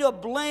trying to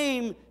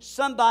blame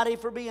somebody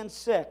for being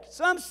sick.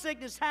 Some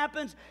sickness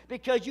happens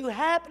because you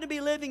happen to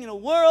be living in a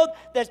world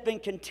that's been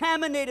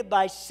contaminated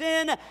by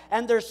sin,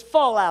 and there's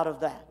fallout of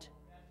that.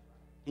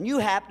 And you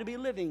happen to be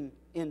living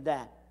in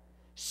that.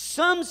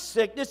 Some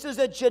sickness is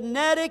a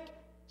genetic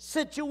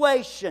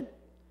situation.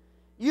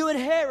 You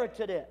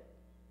inherited it.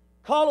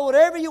 Call it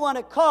whatever you want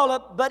to call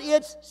it, but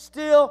it's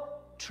still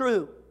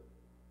true.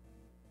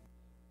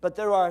 But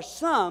there are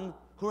some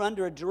who are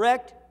under a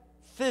direct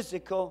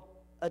physical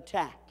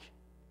attack.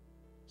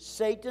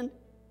 Satan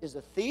is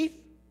a thief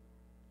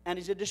and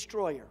he's a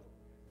destroyer.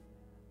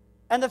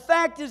 And the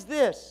fact is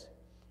this: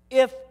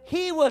 if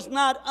he was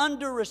not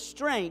under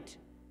restraint,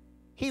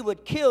 he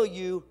would kill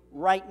you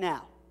right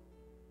now.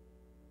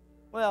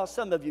 Well,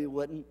 some of you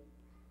wouldn't.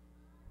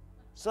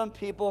 Some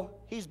people,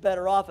 he's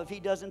better off if he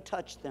doesn't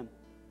touch them,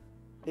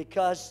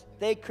 because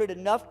they create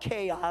enough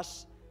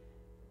chaos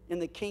in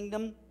the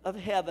kingdom of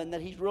heaven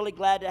that he's really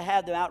glad to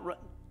have them out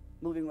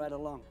moving right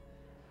along.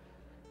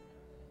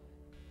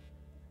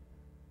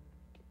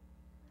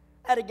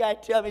 I had a guy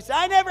tell me, he said,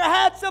 I never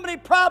had so many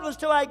problems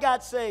till I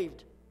got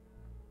saved.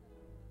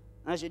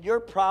 And I said, your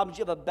problems,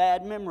 you have a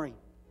bad memory.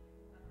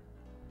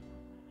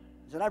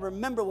 He said, I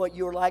remember what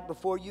you were like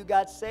before you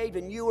got saved,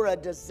 and you were a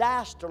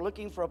disaster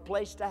looking for a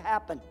place to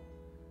happen.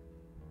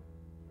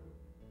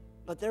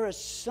 But there are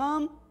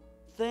some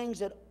things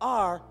that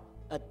are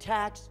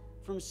attacks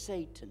from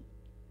Satan.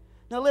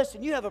 Now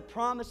listen, you have a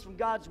promise from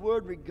God's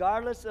Word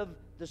regardless of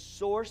the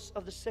source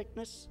of the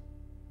sickness.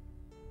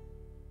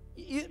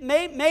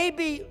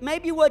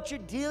 Maybe what you're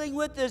dealing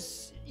with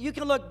is, you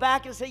can look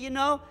back and say,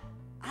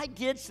 I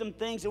did some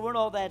things that weren't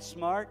all that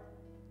smart.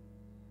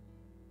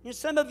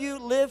 Some of you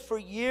live for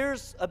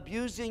years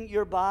abusing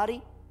your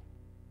body.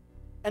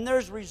 And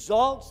there's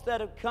results that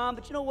have come.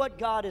 But you know what?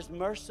 God is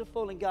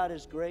merciful and God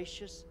is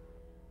gracious.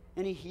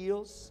 And He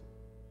heals.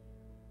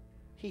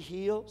 He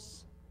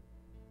heals.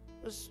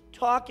 I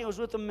was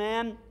with a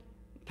man,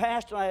 a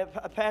pastor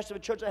of a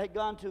church. I had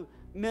gone to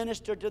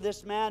minister to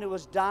this man who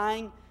was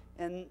dying.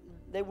 And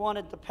they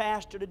wanted the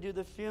pastor to do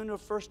the funeral.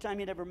 First time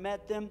he'd ever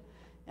met them.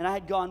 And I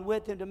had gone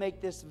with him to make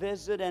this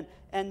visit.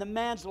 And the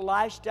man's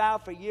lifestyle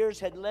for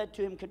years had led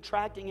to him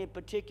contracting a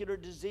particular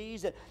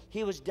disease.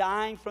 He was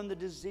dying from the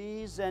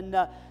disease. And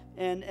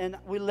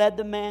we led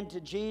the man to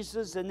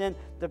Jesus. And then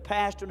the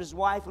pastor and his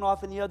wife went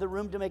off in the other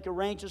room to make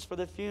arrangements for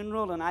the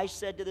funeral. And I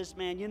said to this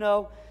man, you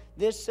know,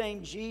 this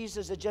same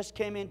Jesus that just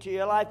came into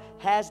your life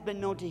has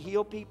been known to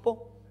heal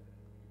people.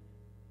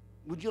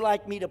 Would you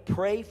like me to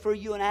pray for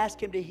you and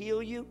ask Him to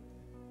heal you?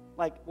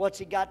 Like, what's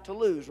he got to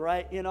lose,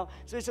 right? You know.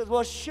 So he says,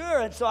 well,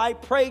 sure. And so I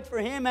prayed for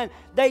him, and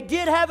they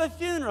did have a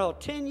funeral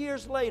 10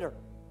 years later.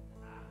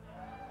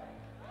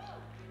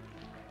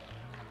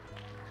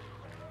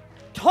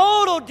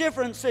 Total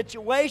different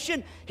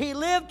situation. He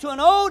lived to an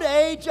old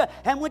age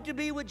and went to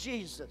be with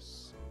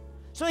Jesus.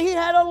 So he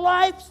had a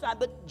lifestyle,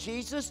 but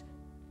Jesus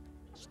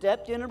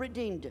stepped in and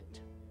redeemed it.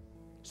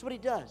 That's what He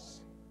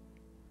does.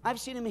 I've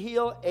seen Him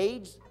heal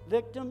AIDS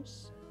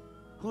victims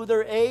who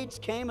their AIDS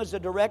came as a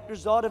direct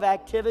result of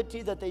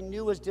activity that they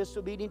knew was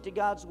disobedient to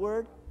God's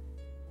Word.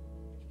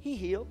 He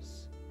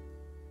heals.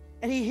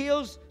 And He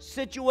heals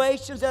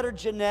situations that are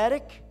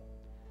genetic.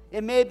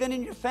 It may have been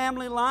in your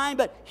family line,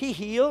 but He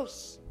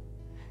heals.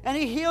 And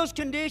He heals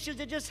conditions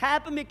that just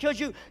happen because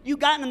you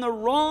got in the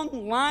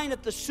wrong line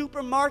at the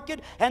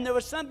supermarket and there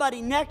was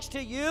somebody next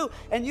to you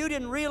and you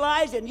didn't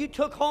realize, and you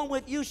took home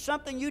with you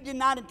something you did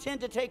not intend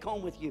to take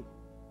home with you.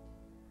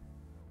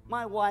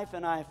 My wife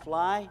and I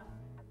fly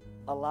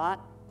a lot.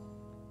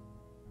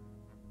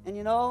 And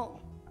you know,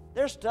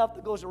 there's stuff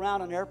that goes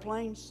around on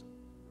airplanes.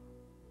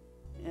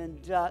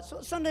 And so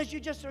sometimes you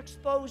just are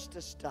exposed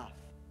to stuff.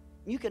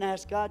 You can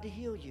ask God to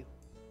heal you.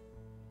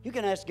 You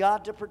can ask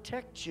God to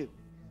protect you.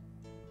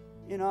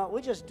 You know,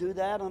 we just do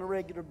that on a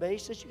regular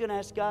basis. You can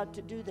ask God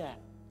to do that.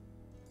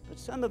 But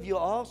some of you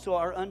also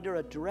are under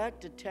a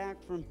direct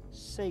attack from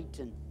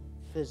Satan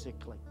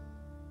physically.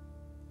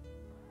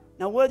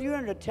 Now, whether you're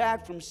under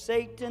attack from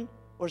Satan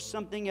or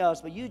something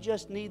else, but you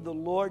just need the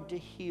Lord to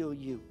heal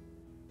you.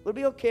 Would it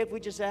be okay if we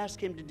just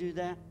ask Him to do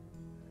that?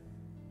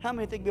 How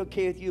many think it would be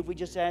okay with you if we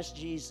just ask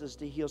Jesus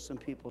to heal some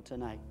people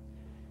tonight?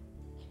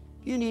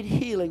 If you need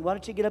healing, why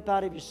don't you get up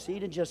out of your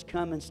seat and just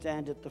come and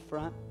stand at the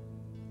front?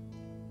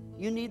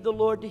 You need the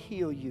Lord to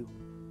heal you.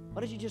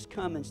 Why don't you just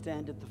come and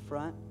stand at the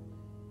front?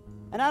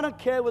 And I don't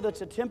care whether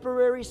it's a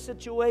temporary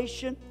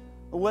situation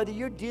or whether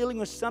you're dealing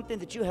with something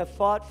that you have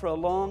fought for a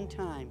long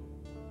time.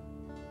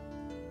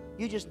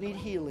 You just need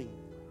healing.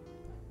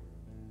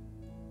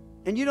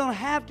 And you don't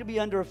have to be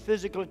under a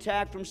physical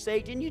attack from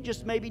Satan. You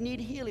just maybe need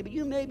healing, but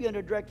you may be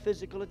under direct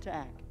physical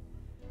attack.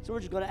 So we're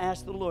just going to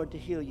ask the Lord to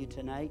heal you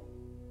tonight.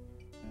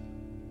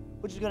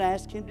 We're just going to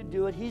ask Him to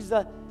do it. He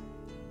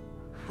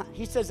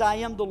says, I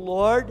am the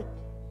Lord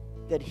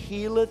that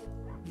healeth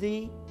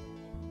thee.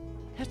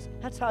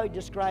 That's how He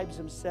describes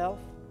Himself.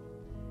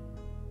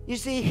 You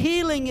see,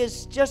 healing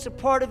is just a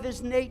part of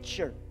His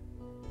nature.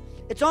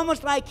 It's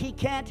almost like He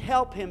can't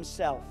help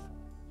Himself.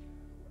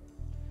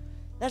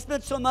 That's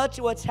been so much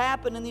of what's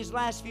happened in these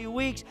last few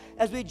weeks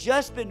as we've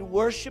just been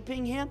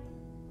worshiping Him.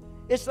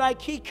 It's like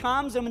He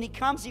comes, and when He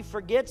comes, He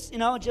forgets,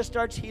 and just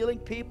starts healing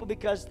people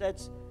because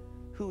that's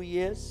who He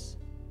is.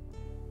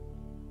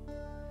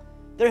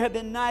 There have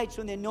been nights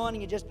when the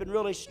anointing has just been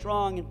really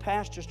strong and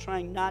pastors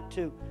trying not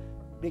to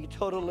be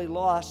totally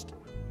lost.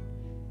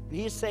 And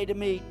He'd say to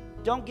me,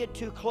 don't get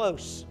too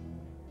close.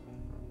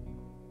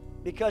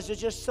 Because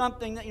there's just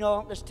something that,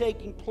 that's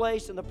taking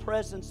place in the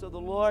presence of the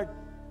Lord.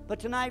 But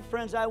tonight,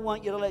 friends, I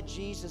want you to let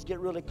Jesus get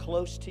really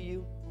close to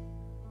you.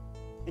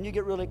 And you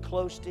get really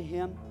close to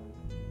Him.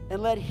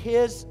 And let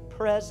His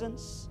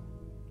presence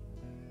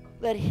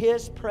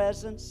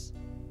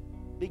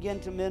begin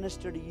to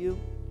minister to you.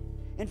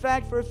 In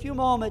fact, for a few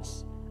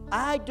moments,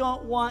 I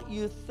don't want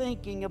you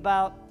thinking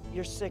about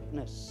your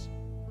sickness.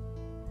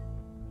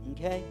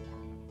 Okay?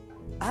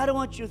 I don't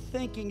want you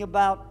thinking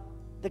about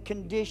the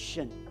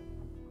condition.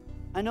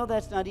 I know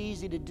that's not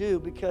easy to do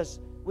because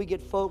we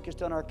get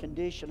focused on our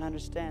condition. I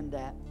understand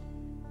that.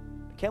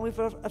 Can we,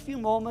 for a few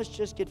moments,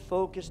 just get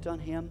focused on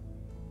Him?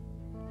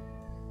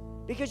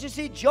 Because you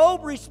see,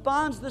 Job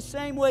responds the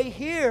same way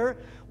here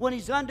when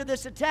he's under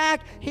this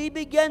attack. He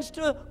begins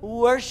to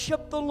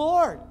worship the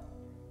Lord.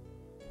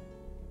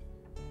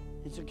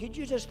 And so could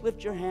you just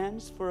lift your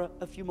hands for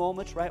a few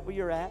moments right where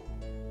you're at?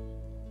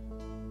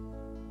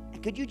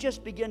 And could you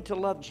just begin to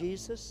love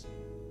Jesus?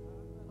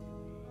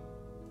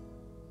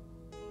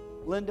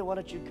 Linda, why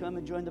don't you come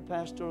and join the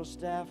pastoral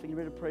staff and you're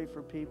ready to pray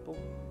for people?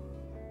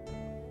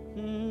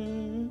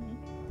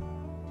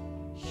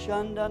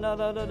 Shanda la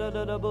la la la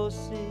la la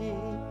bosi.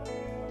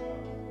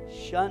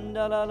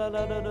 Shanda la la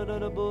la la la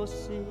la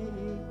bosi.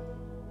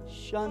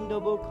 Shanda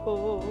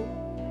boko.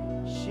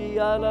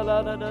 Shia la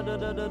la la la la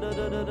la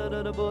la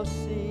la la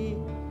bosi.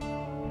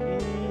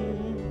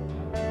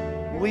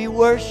 We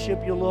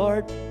worship You,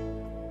 Lord.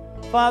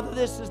 Father,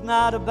 this is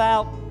not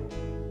about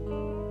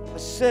a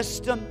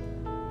system.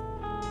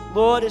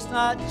 Lord, it's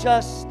not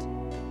just,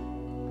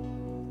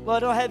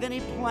 Lord, I don't have any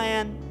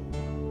plan.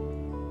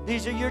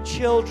 These are Your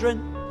children.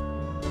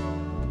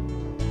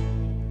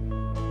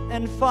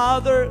 And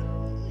Father,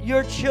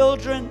 Your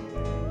children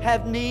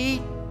have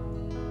need.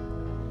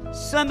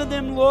 Some of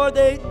them, Lord,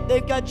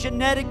 they've got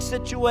genetic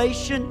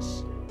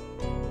situations.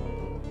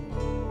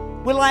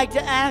 We'd like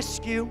to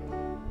ask You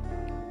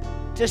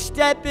to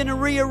step in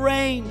and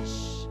rearrange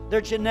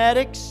their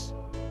genetics.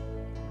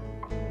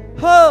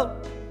 Oh,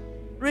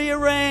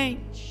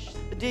 rearrange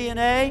the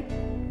DNA.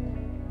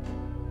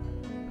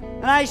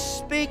 And I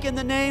speak in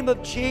the name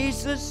of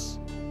Jesus.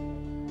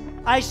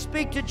 I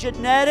speak to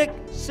genetic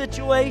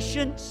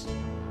situations,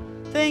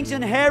 things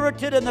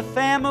inherited in the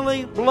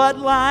family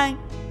bloodline.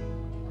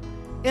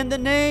 In the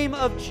name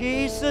of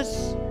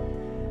Jesus,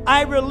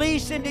 I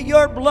release into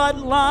your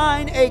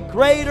bloodline a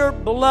greater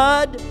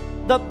blood,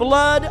 the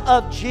blood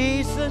of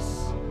Jesus.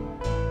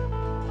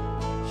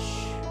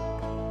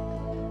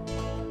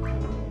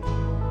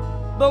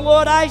 But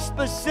Lord, I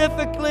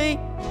specifically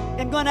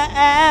am going to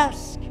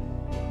ask,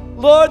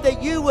 Lord,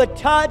 that You would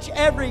touch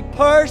every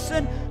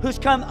person who's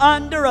come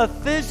under a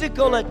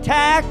physical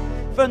attack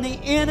from the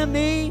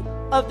enemy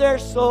of their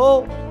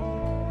soul.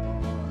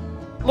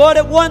 Lord,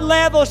 at one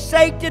level,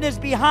 Satan is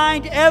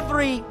behind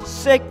every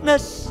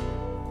sickness.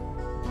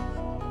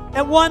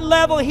 At one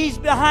level, he's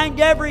behind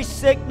every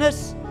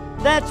sickness.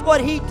 That's what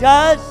he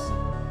does.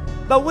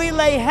 But we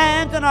lay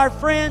hands on our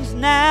friends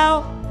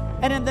now,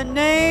 and in the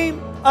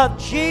name of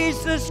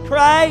Jesus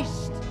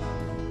Christ,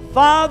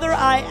 Father,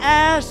 I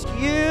ask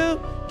You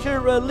to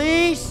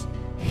release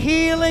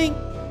healing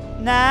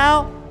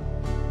now.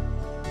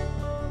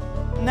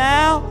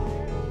 Now.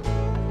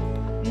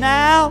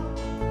 Now.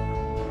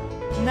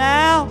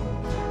 Now.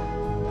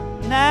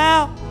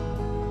 Now.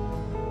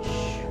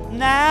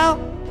 Now.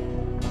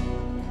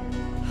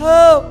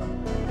 Oh.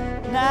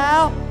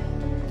 Now.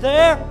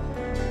 There.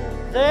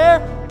 There.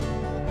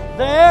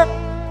 There.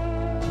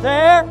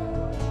 There.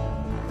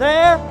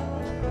 There.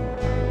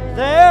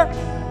 There.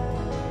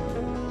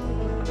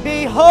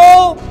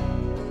 Behold.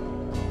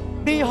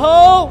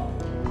 Behold.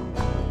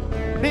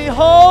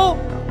 Behold.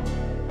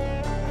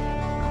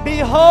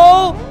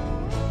 Behold.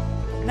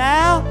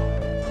 Now.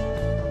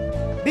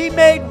 Be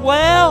made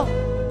well.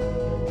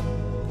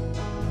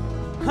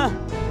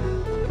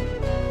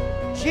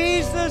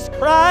 Jesus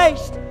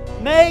Christ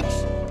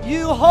makes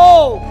you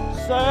whole,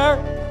 sir.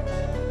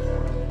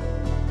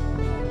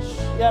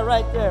 Yeah,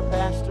 right there,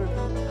 Pastor.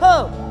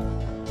 Oh,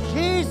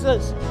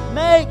 Jesus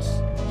makes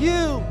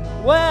you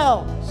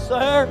well,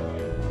 sir.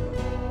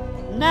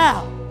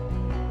 Now.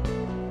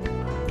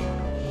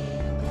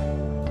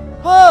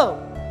 Oh.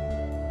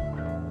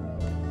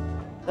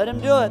 Let Him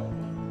do it.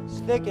 It's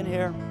thick in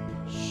here.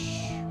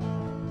 Shh.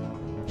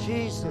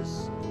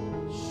 Jesus.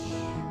 Shh.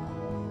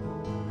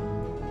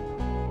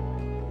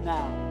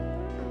 Now.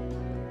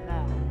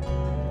 Now.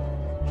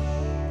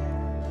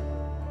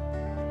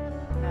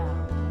 Now.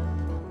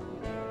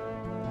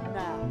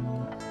 Now.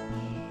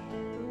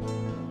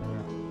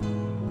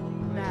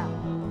 Now.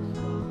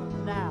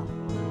 Now.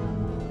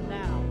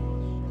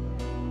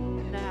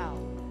 Now.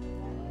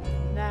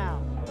 Now.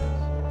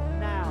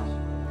 Now.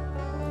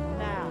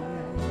 Now.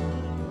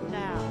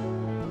 Now.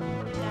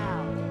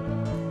 Now.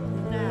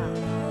 Now.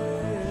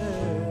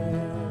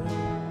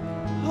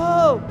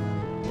 Oh,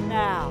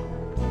 now.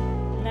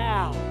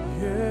 Now.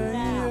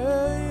 Now.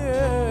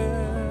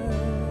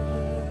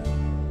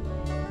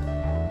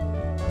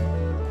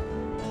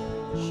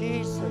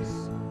 Jesus.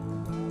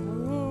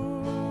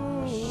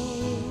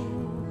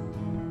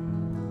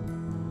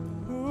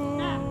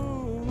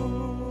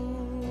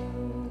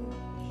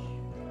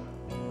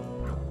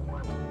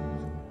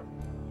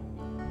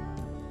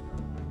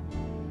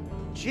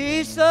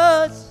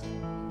 Jesus.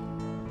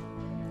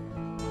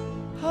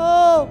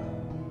 Oh,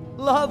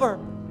 lover,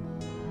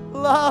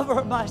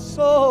 lover, my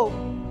soul,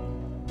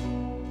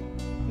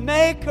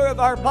 maker of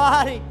our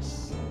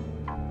bodies.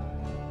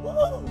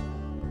 Woo.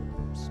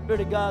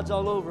 Spirit of God's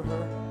all over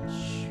her.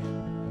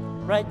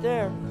 Right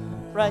there,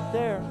 right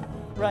there,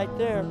 right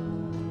there,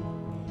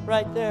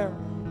 right there.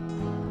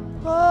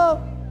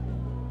 Oh,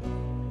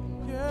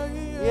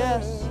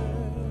 yes,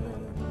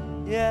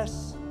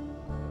 yes,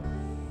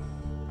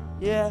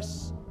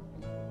 yes.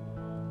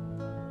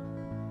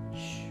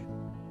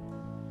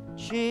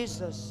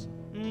 Jesus.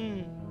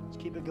 Let's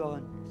keep it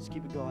going. Let's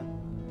keep it going.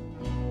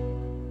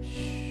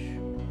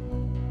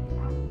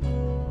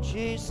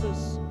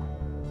 Jesus.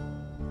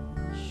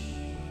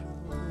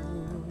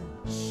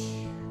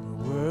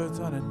 Words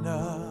aren't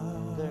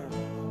enough There.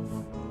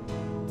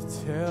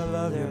 to tell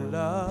of your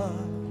love.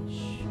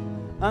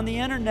 On the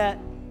internet,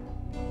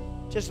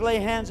 just lay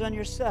hands on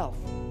yourself.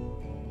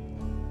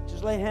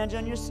 Just lay hands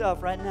on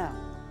yourself right now.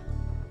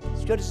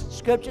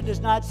 Scripture does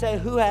not say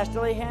who has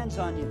to lay hands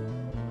on you.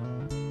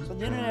 So on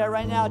the internet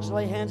right now, just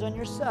lay hands on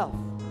yourself.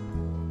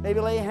 Maybe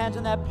lay hands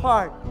on that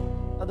part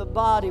of the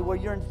body where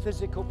you're in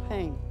physical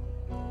pain.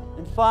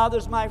 And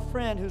Father's my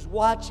friend who's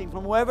watching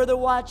from wherever they're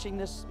watching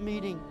this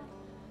meeting.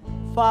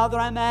 Father,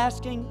 I'm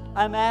asking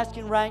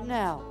right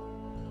now,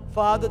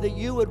 Father, that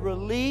you would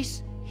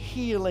release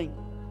healing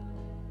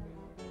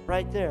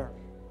right there.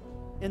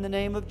 In the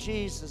name of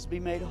Jesus, be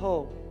made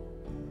whole.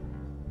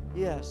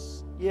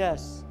 Yes,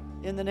 yes,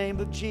 in the name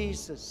of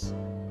Jesus.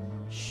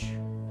 Shh.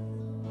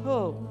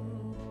 Oh.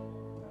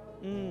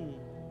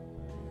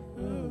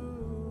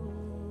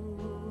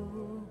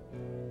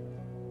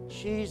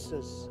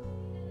 Jesus.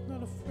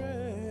 Not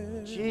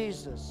afraid.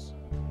 Jesus.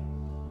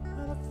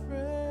 Not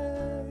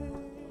afraid.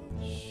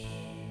 Shh.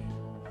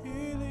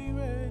 Healing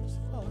rain is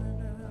falling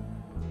down.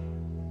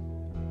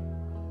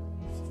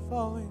 It's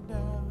falling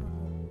down.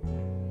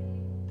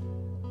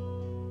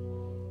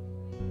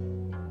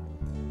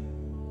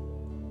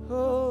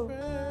 Oh.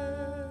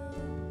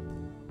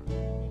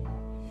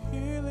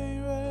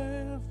 Healing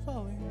rain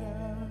falling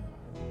down.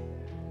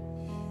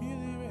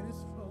 Healing rain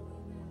is falling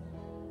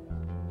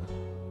down.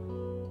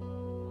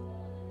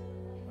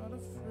 Not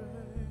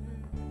afraid.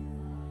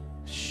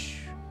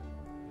 Shh.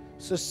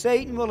 So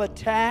Satan will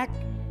attack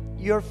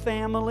your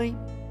family.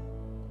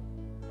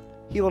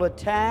 He will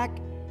attack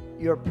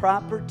your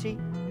property.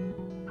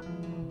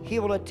 He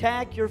will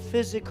attack your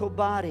physical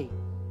body.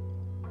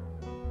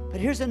 But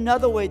here's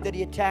another way that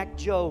he attacked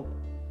Job.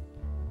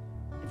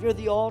 If you're at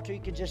the altar, you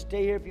can just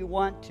stay here if you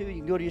want to. You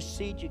can go to your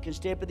seat. You can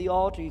stay up at the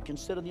altar. You can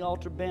sit on the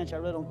altar bench. I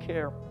really don't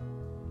care.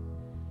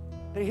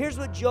 But here's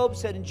what Job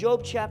said in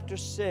Job chapter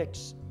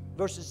 6,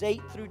 verses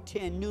 8 through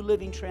 10, New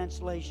Living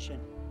Translation.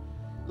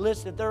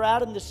 Listen, if they're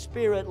out in the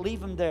spirit, leave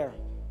them there.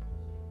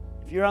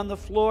 If you're on the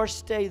floor,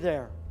 stay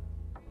there.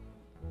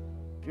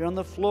 If you're on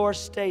the floor,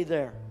 stay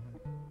there.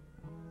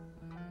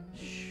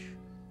 Shh.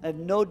 I have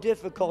no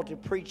difficulty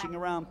preaching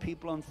around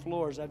people on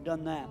floors. I've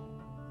done that.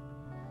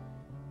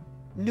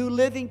 New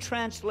Living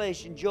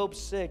Translation, Job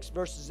 6,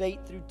 verses 8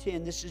 through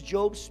 10. This is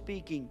Job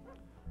speaking.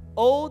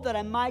 Oh, that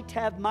I might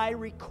have my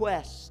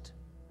request,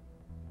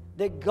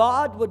 that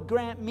God would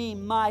grant me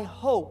my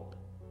hope.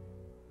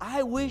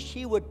 I wish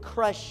He would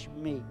crush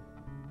me.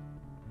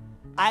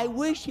 I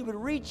wish He would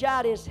reach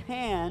out His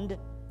hand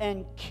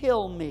and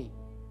kill me.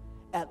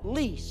 At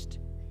least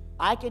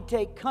I can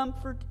take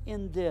comfort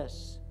in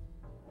this.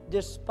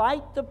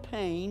 Despite the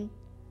pain,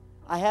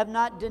 I have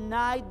not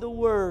denied the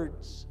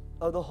words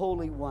of the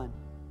Holy One.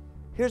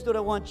 Here's what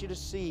I want you to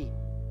see.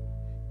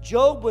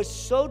 Job was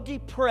so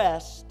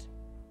depressed,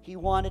 he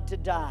wanted to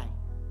die.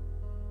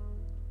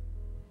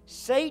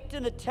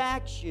 Satan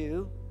attacks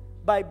you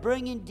by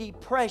bringing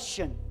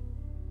depression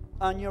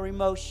on your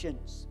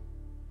emotions.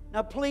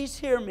 Now, please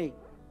hear me.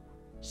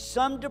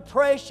 Some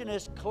depression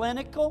is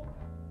clinical,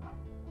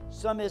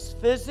 some is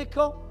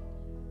physical.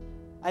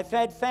 I've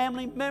had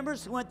family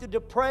members who went through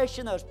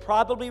depression that was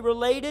probably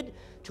related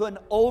to an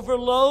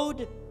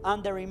overload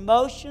on their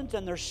emotions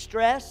and their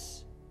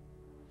stress.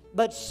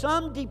 But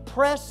some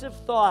depressive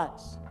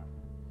thoughts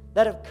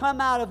that have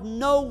come out of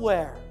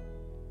nowhere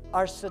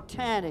are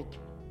satanic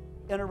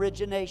in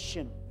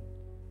origination.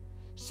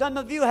 Some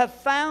of you have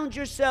found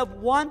yourself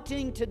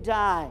wanting to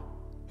die,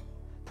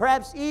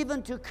 perhaps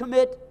even to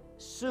commit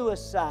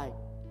suicide.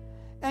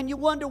 And you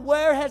wonder,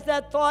 where has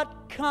that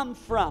thought come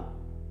from?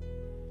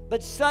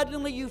 But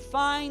suddenly you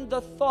find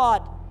the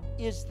thought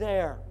is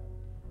there.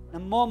 In a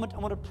moment, I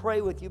want to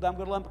pray with you, but I'm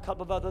going to lump a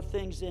couple of other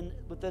things in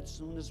with this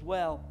one as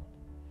well.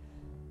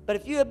 But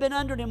if you have been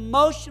under an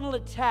emotional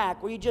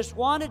attack where you just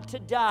wanted to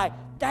die,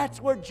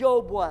 that's where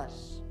Job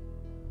was.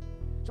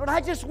 So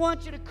I just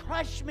want you to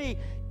crush me,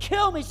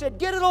 kill me. He said,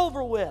 get it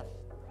over with.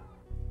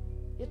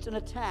 It's an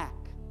attack.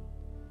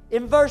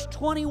 In verse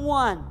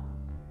 21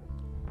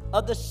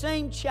 of the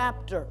same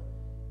chapter,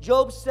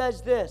 Job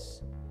says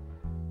this,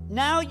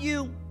 now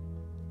you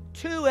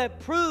too have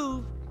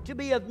proved to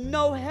be of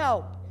no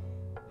help.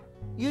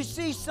 You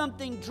see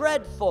something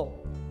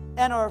dreadful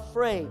and are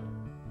afraid.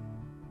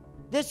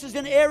 This is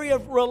an area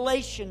of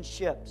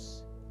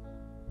relationships.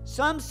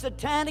 Some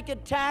satanic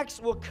attacks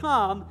will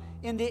come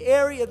in the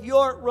area of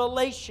your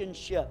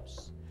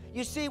relationships.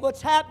 You see,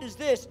 what's happened is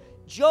this.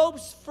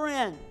 Job's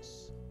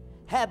friends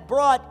have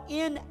brought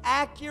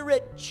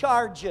inaccurate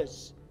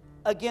charges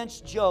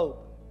against Job.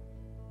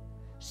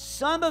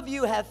 Some of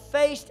you have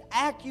faced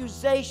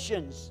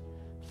accusations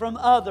from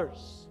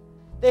others.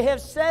 They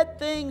have said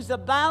things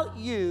about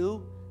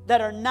you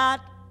that are not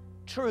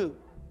true.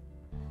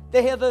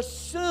 They have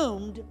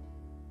assumed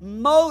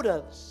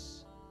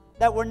motives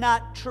that were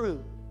not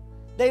true.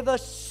 They've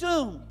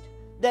assumed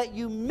that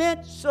you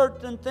meant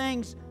certain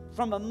things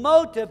from a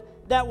motive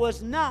that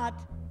was not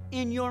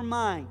in your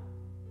mind.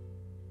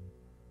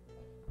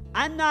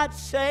 I'm not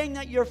saying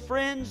that your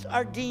friends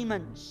are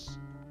demons.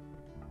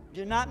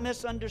 Do not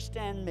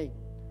misunderstand me.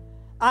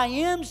 I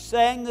am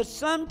saying that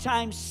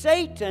sometimes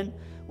Satan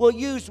will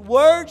use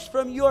words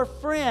from your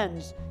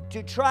friends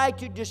to try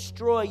to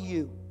destroy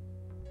you.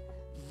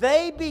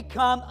 They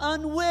become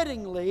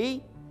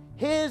unwittingly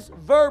his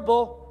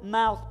verbal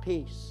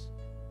mouthpiece.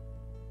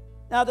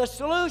 Now, the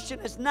solution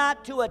is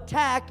not to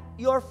attack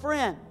your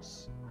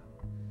friends,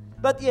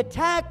 but the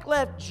attack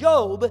left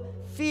Job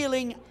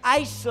feeling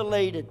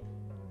isolated.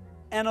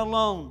 and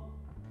alone.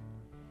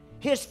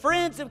 His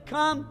friends have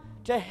come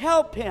to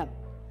help him,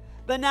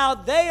 but now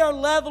they are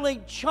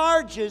leveling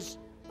charges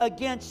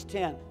against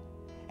him,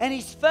 and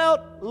he's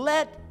felt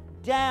let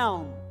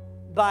down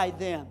by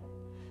them.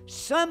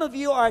 Some of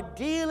you are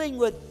dealing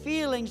with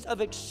feelings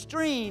of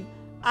extreme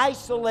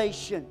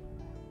isolation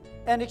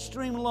and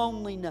extreme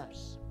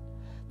loneliness.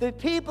 The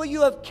people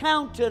you have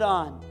counted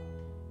on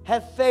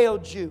have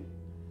failed you.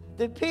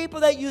 The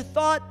people that you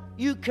thought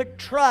you could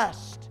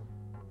trust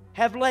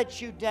have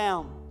let you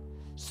down.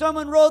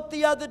 Someone wrote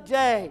the other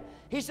day,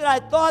 he said, I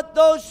thought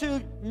those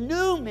who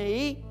knew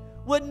me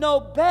would know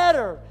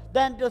better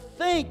than to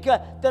think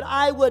that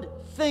I would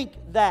think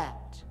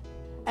that.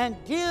 And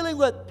dealing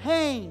with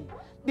pain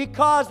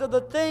because of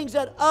the things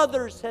that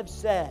others have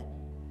said.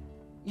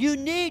 You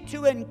need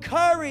to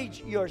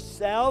encourage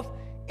yourself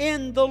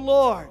in the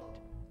Lord.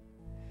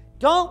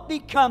 Don't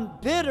become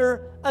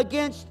bitter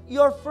against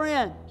your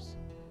friends.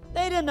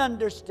 They didn't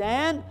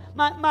understand.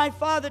 My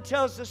father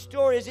tells the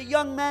story as a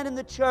young man in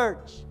the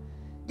church,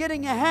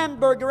 getting a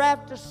hamburger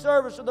after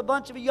service with a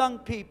bunch of young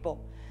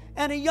people.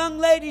 And a young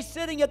lady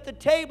sitting at the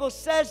table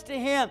says to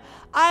him,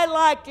 I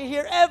like to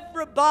hear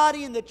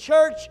everybody in the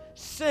church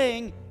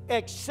sing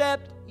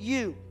except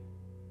you.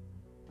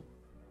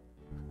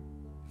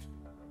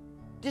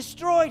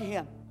 Destroyed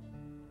him.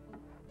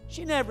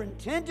 She never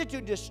intended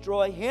to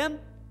destroy him.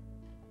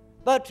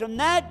 But from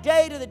that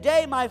day to the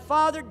day my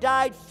father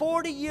died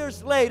 40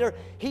 years later,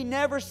 he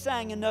never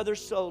sang another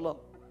solo.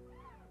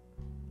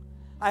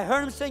 I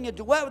heard him sing a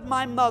duet with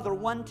my mother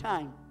one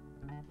time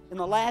in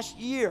the last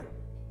year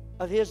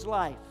of his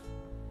life.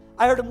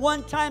 I heard him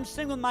one time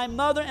sing with my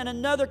mother and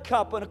another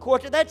couple in a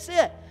quartet. That's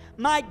it.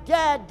 My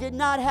dad did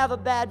not have a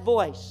bad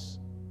voice,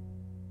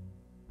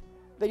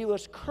 but he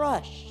was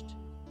crushed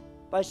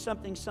by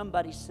something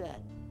somebody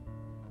said.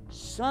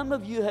 Some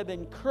of you have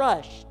been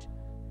crushed.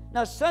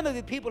 Now, some of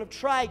you people have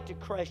tried to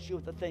crush you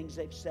with the things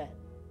they've said.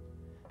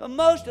 But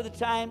most of the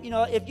time,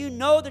 if you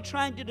know they're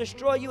trying to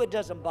destroy you, it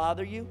doesn't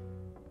bother you.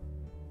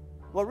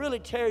 What really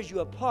tears you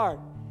apart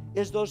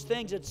is those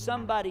things that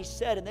somebody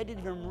said and they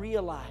didn't even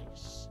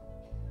realize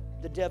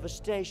the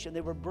devastation they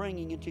were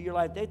bringing into your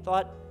life. They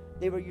thought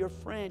they were your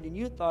friend and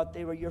you thought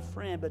they were your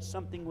friend, but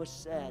something was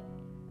said.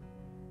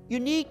 You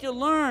need to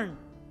learn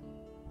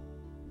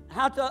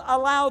how to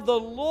allow the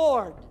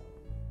Lord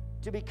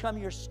to become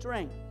your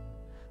strength.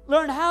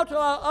 Learn how to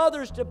allow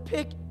others to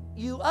pick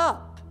you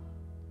up.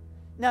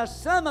 Now,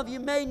 some of you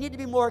may need to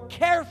be more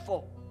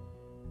careful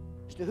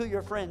as to who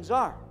your friends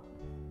are,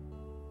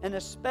 and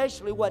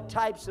especially what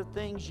types of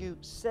things you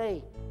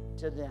say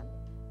to them.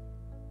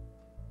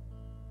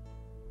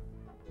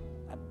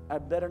 I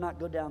better not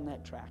go down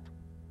that track.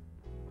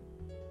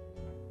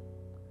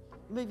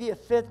 Maybe a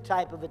fifth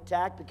type of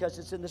attack because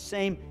it's in the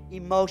same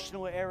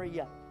emotional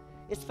area.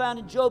 It's found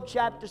in Job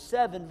chapter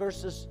 7,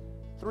 verses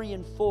 3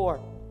 and 4.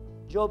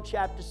 Job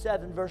chapter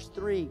 7, verse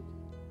 3.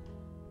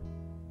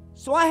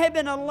 So I have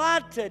been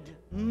allotted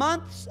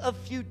months of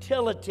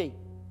futility,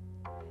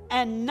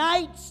 and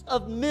nights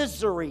of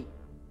misery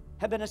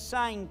have been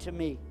assigned to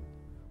me.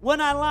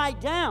 When I lie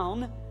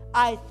down,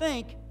 I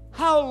think,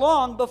 how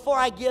long before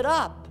I get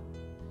up?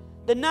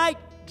 The night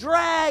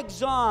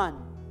drags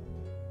on,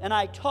 and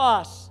I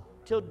toss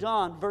till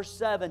dawn. Verse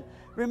 7.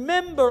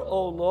 Remember,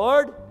 O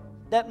Lord,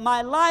 that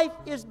my life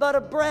is but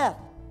a breath.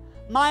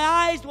 My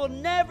eyes will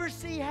never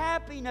see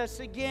happiness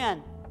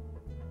again.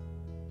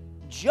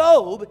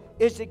 Job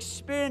is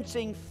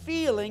experiencing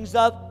feelings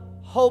of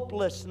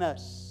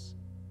hopelessness.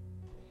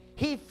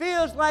 He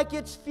feels like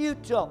it's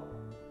futile.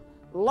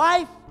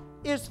 Life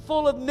is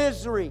full of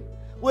misery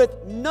with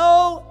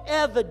no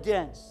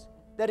evidence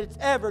that it's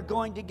ever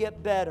going to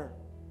get better.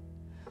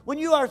 When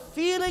you are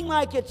feeling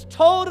like it's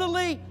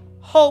totally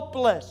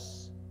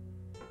hopeless,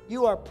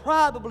 you are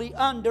probably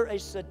under a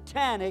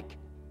satanic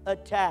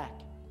attack.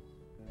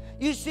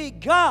 You see,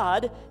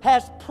 God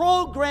has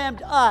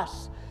programmed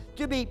us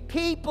to be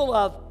people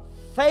of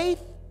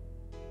faith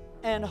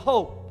and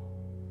hope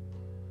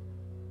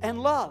and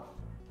love.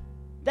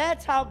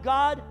 That's how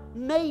God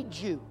made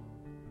you.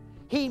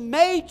 He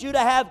made you to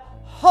have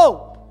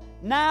hope.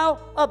 Now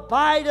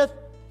abideth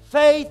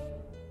faith,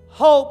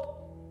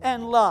 hope,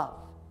 and love.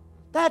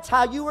 That's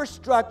how you were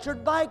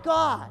structured by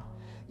God.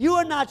 You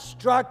are not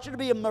structured to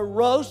be a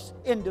morose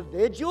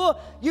individual.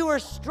 You are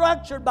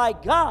structured by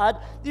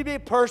God to be a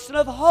person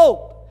of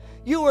hope.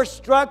 You are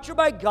structured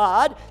by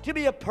God to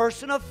be a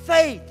person of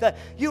faith.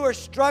 You are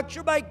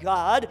structured by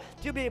God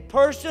to be a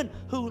person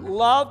who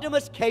loved and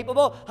was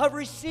capable of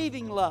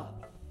receiving love.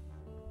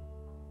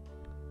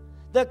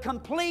 The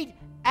complete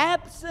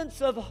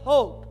absence of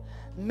hope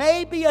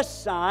may be a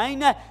sign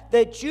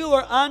that you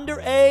are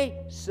under a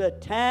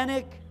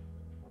satanic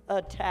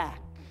attack.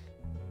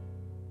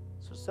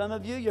 So some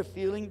of you, you're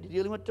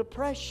dealing with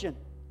depression.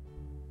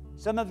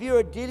 Some of you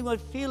are dealing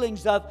with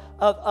feelings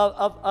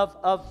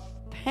of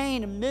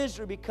pain and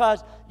misery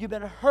because you've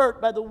been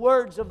hurt by the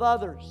words of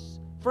others.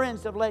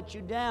 Friends have let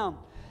you down.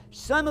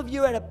 Some of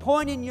you are at a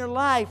point in your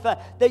life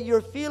that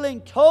you're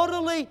feeling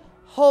totally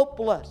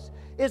hopeless.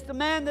 is the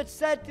man that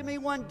said to me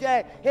one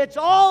day, it's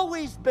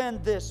always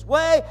been this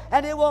way,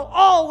 and it will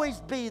always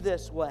be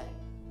this way.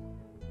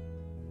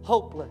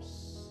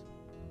 Hopeless.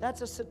 That's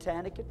a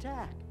satanic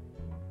attack,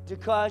 to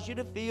cause you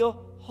to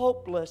feel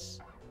hopeless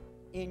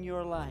in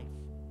your life.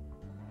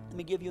 Let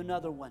me give you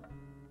another one.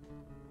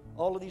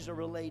 All of these are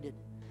related.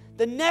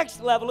 The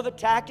next level of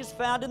attack is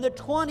found in the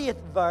 20th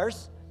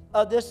verse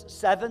of this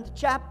 7th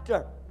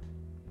chapter.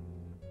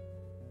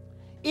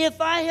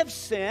 If I have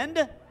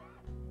sinned,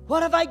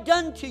 what have I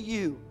done to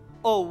you,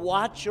 O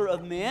watcher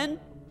of men?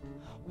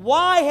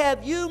 Why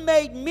have you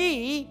made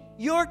me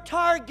your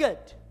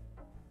target?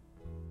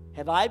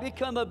 Have I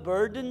become a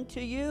burden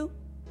to you?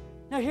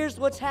 Now here's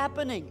what's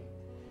happening.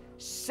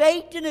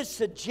 Satan is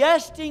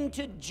suggesting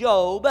to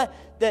Job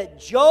that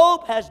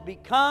Job has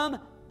become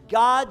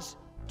God's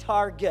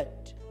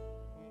target.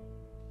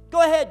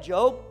 Go ahead,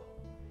 Job.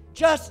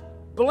 Just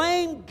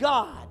blame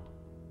God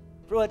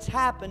for what's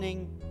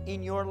happening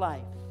in your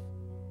life.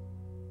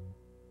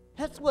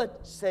 That's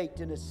what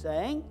Satan is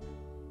saying.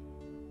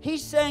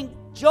 He's saying,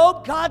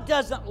 Job, God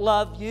doesn't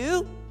love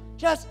you.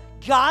 Just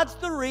God's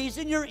the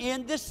reason you're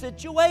in this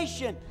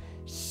situation.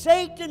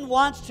 Satan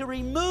wants to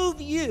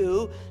remove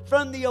you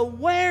from the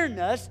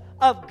awareness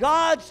of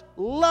God's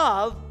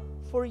love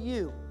for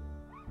you.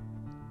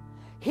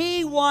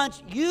 He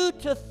wants you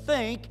to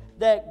think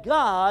that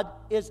God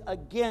is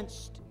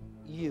against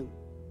you.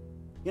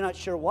 You're not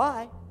sure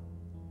why,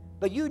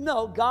 but you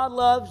know God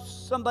loves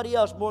somebody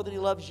else more than He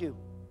loves you.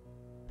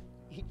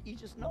 You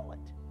just know it.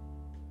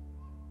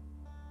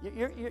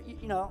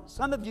 You know,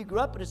 some of you grew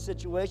up in a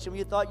situation where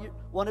you thought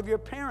one of your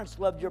parents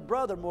loved your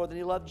brother more than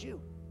he loved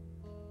you.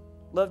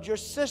 Loved your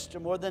sister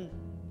more than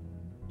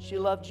she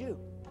loved you.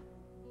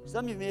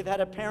 Some of you may have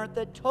had a parent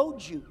that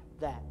told you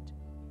that.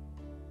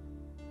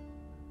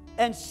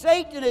 And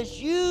Satan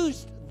has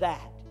used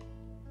that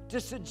to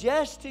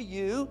suggest to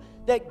you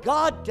that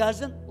God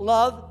doesn't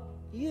love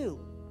you.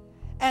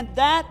 And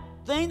that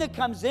thing that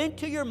comes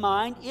into your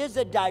mind is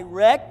a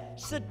direct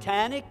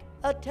satanic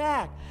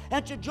attack.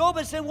 And so Job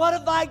is saying, what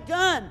have I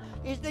done?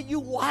 Is that you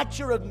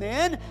watcher of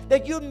men,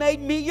 that you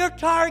made me your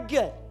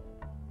target.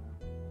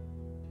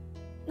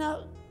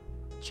 Now,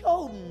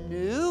 Job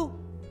knew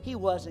he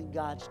wasn't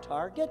God's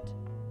target,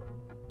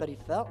 but he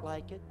felt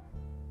like it.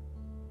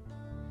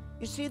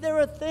 You see, there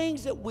are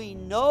things that we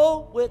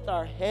know with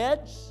our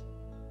heads,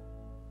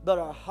 but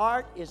our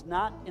heart is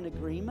not in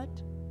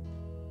agreement.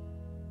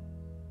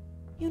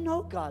 You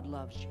know God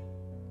loves you.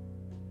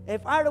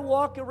 If I were to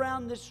walk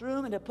around this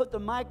room and to put the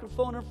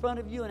microphone in front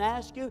of you and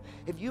ask you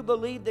if you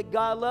believe that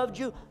God loved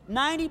you,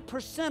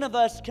 90% of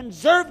us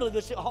conservatively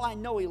would say, oh, I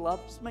know He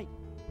loves me.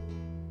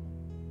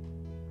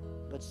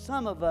 But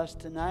some of us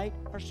tonight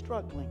are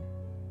struggling.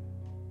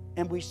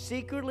 And we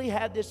secretly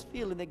have this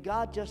feeling that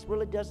God just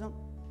really doesn't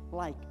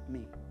like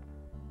me.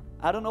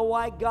 I don't know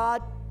why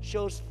God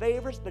shows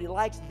favors, but He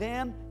likes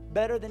them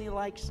better than He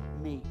likes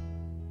me.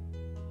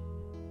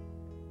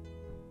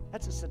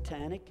 That's a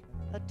satanic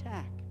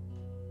attack.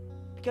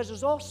 Because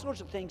there's all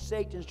sorts of things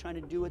Satan's trying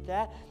to do with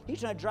that. He's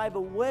trying to drive a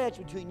wedge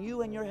between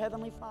you and your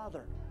Heavenly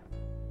Father.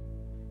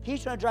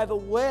 He's trying to drive a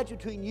wedge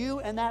between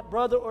you and that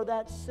brother or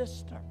that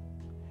sister.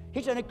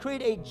 He's trying to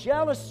create a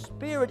jealous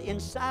spirit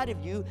inside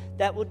of you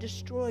that will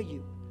destroy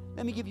you.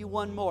 Let me give you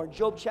one more.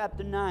 Job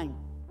chapter 9,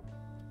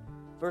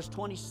 verse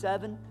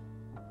 27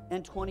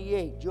 and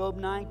 28. Job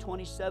 9,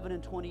 27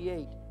 and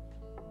 28.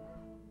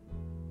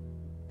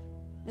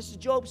 This is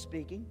Job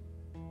speaking.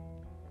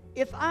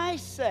 If I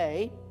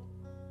say,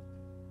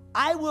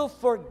 I will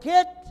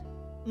forget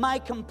my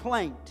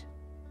complaint,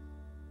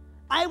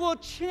 I will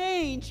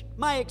change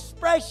my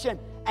expression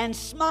and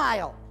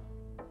smile,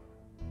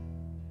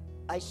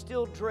 I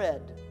still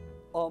dread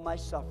all my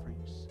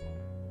sufferings.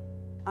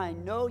 I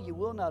know you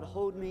will not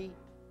hold me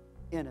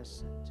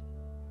innocent.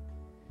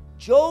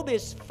 Job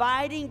is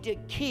fighting to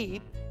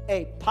keep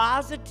a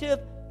positive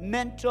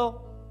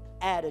mental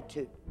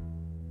attitude.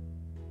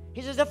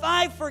 He says, if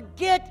I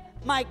forget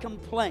my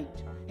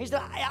complaint, he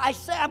said, I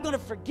say I'm going to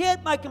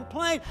forget my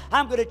complaint.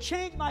 I'm going to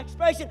change my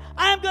expression.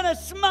 I'm going to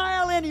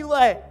smile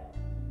anyway.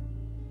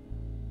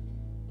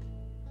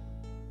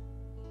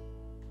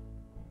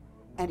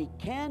 And he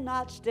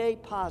cannot stay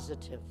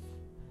positive,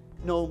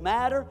 no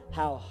matter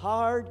how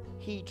hard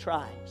he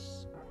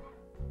tries.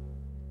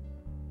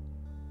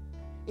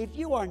 If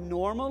you are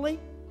normally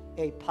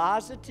a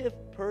positive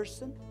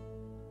person,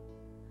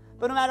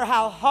 but no matter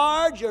how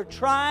hard you're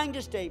trying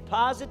to stay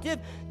positive,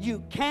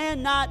 you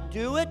cannot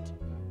do it,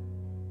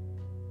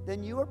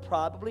 then you are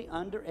probably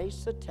under a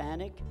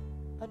satanic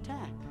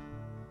attack.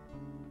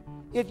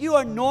 If you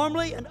are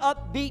normally an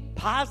upbeat,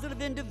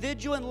 positive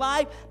individual in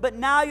life, but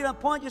now you're at a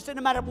point you say,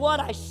 no matter what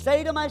I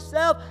say to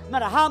myself, no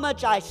matter how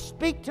much I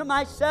speak to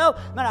myself,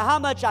 no matter how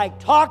much I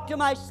talk to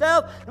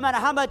myself, no matter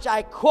how much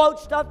I quote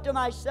stuff to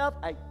myself,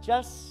 I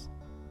just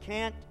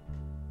can't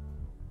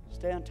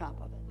stay on top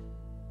of it.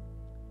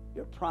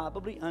 You're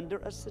probably under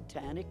a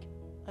satanic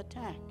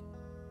attack.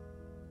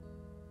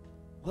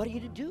 What are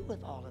you to do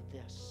with all of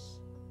this?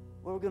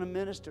 Well, we're going to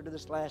minister to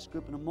this last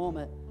group in a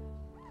moment.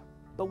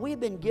 But we've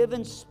been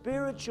given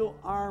spiritual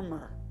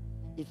armor.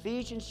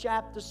 Ephesians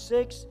chapter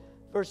 6,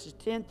 verses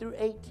 10 through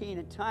 18.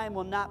 And time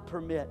will not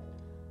permit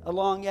a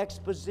long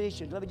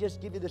exposition. Let me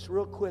just give you this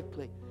real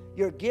quickly.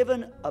 You're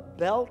given a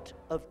belt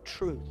of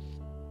truth.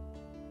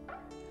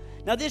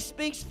 Now this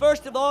speaks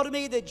first of all to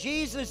me that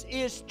Jesus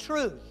is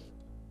truth.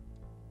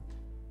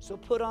 So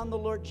put on the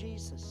Lord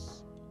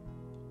Jesus.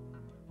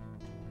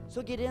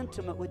 So get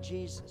intimate with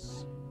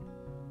Jesus.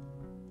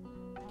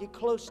 Get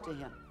close to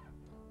Him.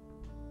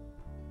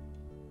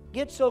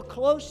 Get so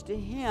close to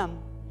Him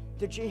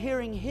that you're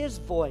hearing His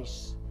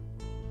voice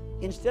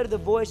instead of the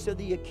voice of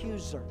the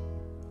accuser.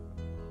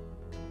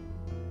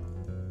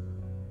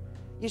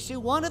 You see,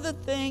 one of the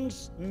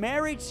things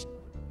marriage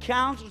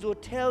counselors will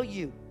tell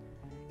you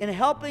in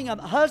helping a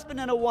husband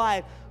and a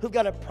wife who've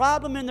got a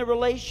problem in their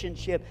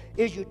relationship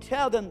is you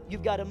tell them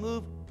you've got to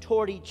move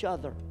toward each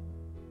other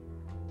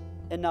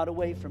and not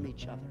away from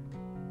each other.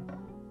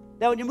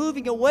 Now, when you're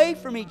moving away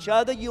from each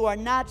other, you are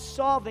not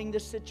solving the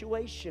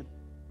situation.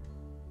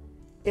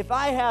 If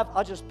I have,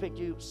 I'll just pick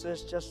you,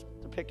 sis, just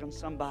to pick on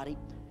somebody.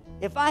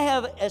 If I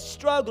have a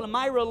struggle in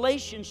my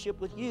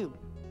relationship with you,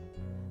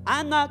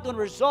 I'm not going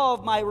to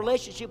resolve my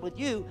relationship with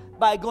you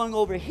by going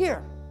over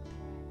here.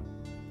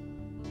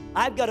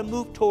 I've got to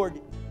move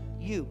toward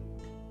you.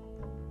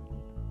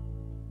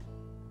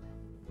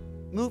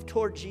 Move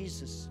toward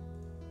Jesus.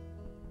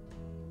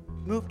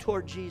 Move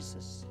toward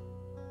Jesus.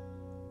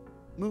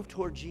 Move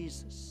toward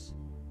Jesus.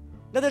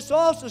 Now this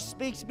also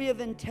speaks to me of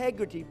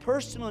integrity,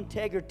 personal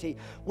integrity.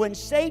 When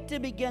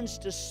Satan begins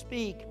to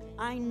speak,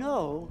 I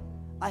know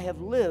I have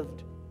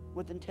lived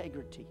with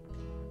integrity.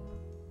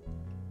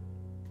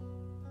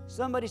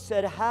 Somebody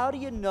said, how do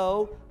you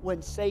know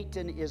when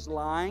Satan is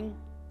lying?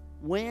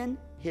 When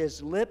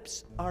his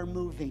lips are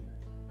moving.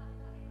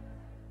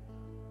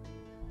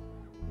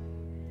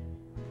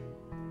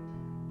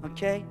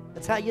 Okay?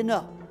 That's how you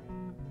know.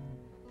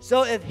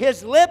 So if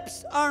his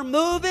lips are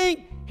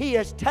moving, he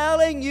is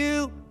telling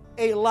you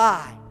a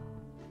lie.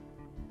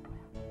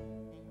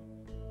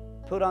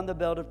 Put on the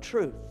belt of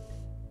truth.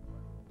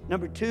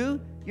 Number 2,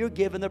 you're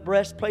given the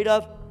breastplate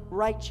of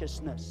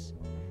righteousness.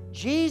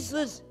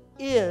 Jesus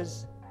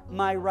is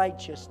my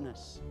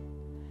righteousness.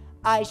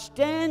 I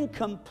stand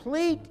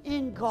complete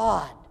in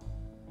God.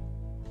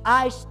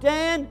 I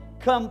stand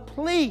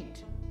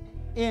complete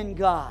in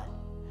God.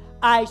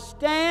 I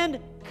stand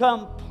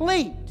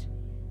complete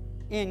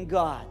in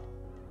God.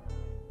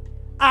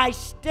 I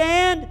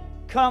stand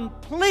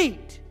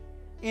complete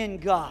in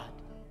God.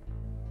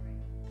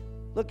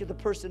 Look at the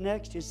person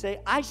next to you and say,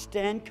 I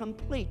stand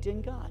complete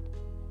in God.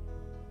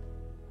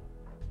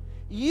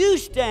 You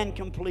stand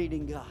complete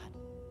in God.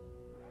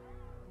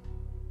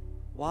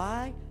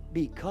 Why?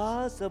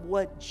 Because of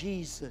what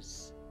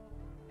Jesus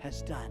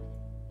has done.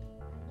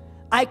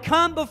 I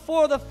come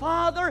before the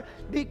Father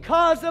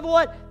because of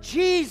what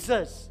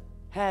Jesus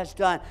has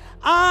done.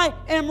 I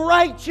am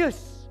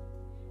righteous.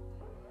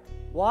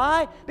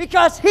 Why?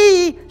 Because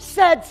He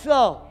said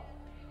so.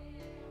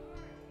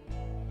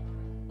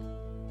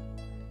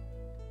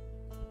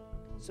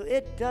 So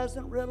it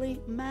doesn't really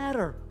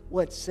matter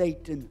what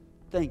Satan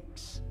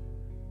thinks.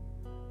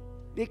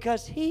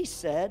 Because He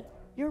said,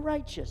 you're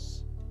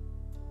righteous.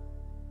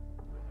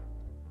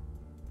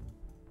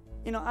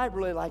 You know, I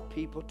really like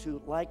people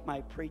to like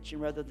my preaching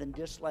rather than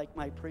dislike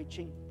my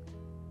preaching.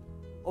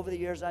 Over the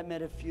years, I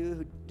met a few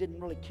who didn't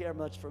really care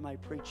much for my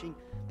preaching.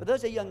 But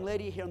there's a young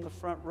lady here in the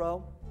front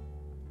row.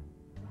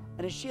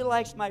 And if she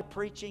likes my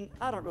preaching,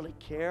 I don't really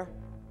care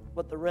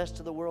what the rest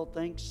of the world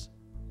thinks.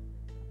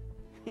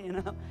 You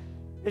know?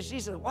 If she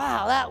says,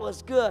 wow, that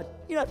was good.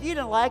 You know, if you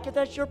didn't like it,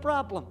 that's your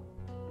problem.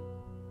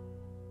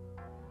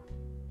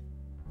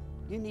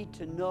 You need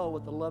to know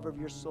what the lover of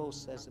your soul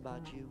says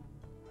about you.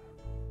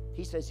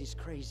 He says He's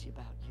crazy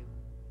about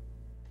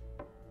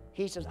you.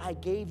 He says, I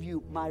gave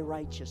you my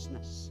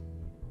righteousness.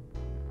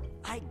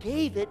 I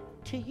gave it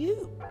to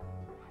you.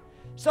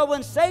 So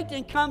when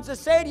Satan comes to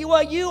say to you,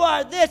 well, you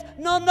are this.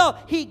 No,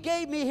 He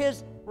gave me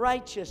His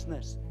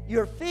righteousness.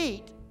 Your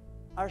feet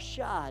are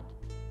shod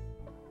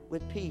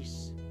with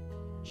peace.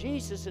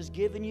 Jesus has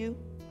given you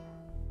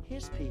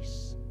His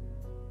peace.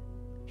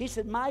 He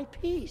said, my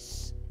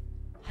peace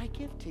I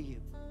give to you.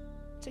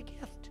 It's a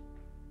gift.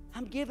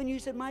 I'm giving you, He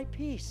said, my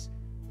peace.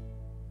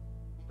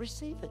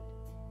 Receive it.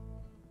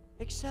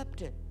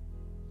 Accept it.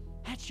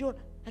 That's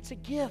a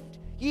gift.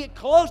 You get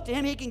close to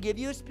Him, He can give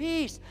you His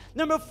peace.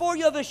 Number 4,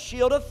 you have a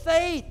shield of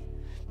faith.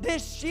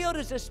 This shield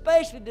is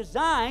especially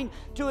designed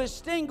to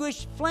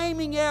extinguish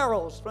flaming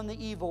arrows from the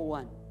evil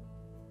one.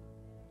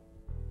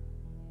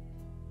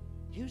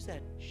 Use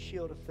that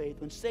shield of faith.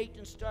 When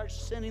Satan starts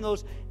sending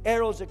those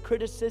arrows of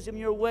criticism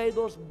your way,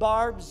 those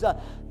barbs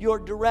your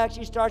direction,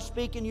 he starts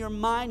speaking your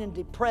mind and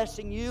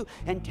depressing you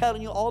and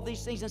telling you all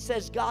these things and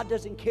says God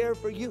doesn't care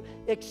for you,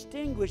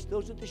 extinguish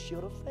those with the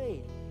shield of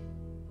faith.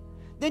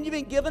 Then you've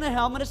been given a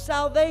helmet of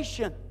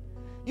salvation.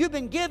 You've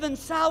been given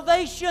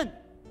salvation.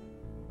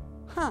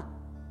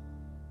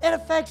 It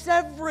affects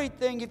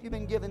everything if you've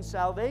been given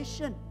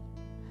salvation.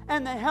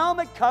 And the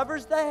helmet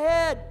covers the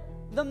head,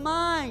 the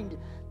mind.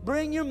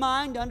 Bring your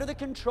mind under the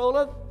control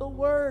of the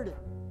Word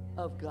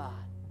of God.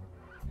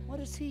 What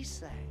does He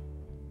say?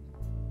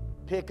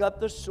 Pick up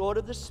the sword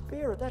of the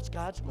Spirit. That's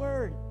God's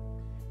Word.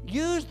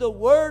 Use the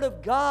Word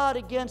of God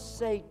against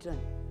Satan.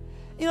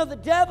 You know, the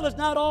devil is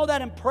not all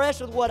that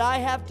impressed with what I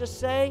have to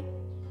say,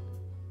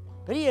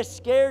 but he is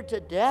scared to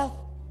death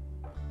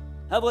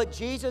of what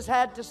Jesus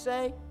had to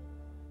say.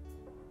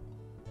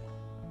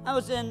 I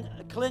was in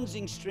a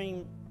cleansing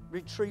stream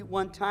retreat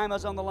one time. I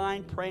was on the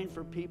line praying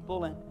for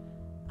people, and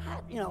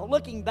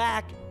looking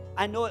back,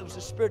 I know it was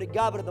the Spirit of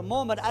God, but at the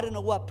moment, I didn't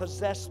know what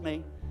possessed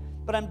me.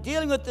 But I'm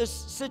dealing with this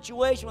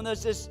situation when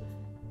there's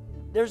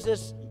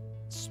this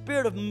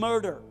spirit of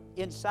murder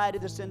inside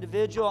of this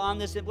individual, on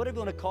this, whatever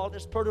you want to call it.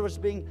 This person was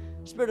being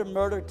spirit of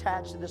murder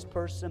attached to this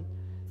person,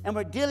 and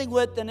we're dealing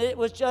with, and it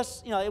was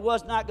just, it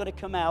was not going to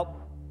come out.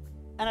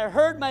 And I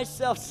heard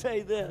myself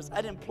say this.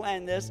 I didn't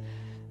plan this.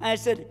 And I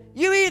said,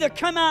 you either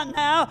come out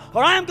now,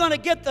 or I'm going to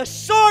get the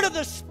sword of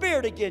the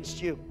Spirit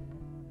against you.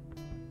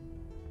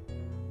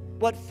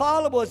 What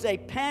followed was a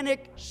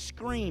panic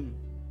scream.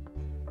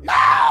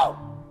 No!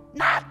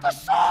 Not the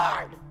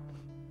sword!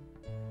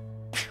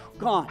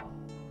 Gone.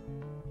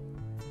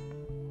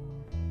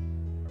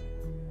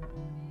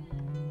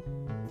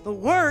 The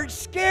Word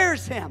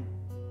scares him.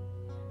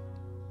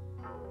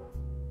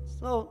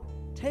 So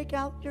take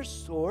out your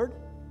sword.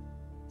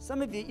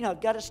 Some of you,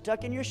 got it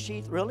stuck in your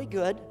sheath really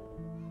good.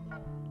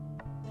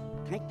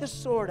 Take the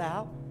sword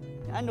out.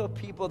 I know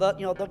people that,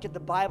 they'll get the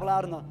Bible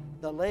out and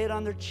they'll lay it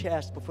on their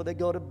chest before they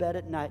go to bed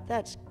at night.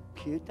 That's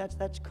cute.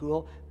 That's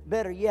cool.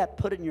 Better yet,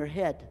 put it in your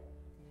head.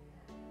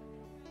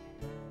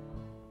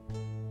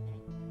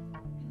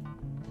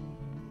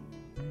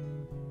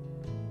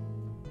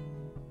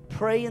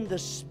 Pray in the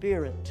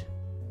Spirit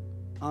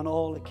on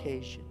all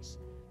occasions.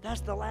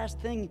 That's the last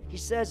thing he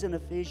says in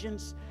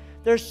Ephesians.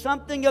 There's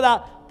something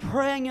about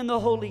praying in the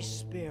Holy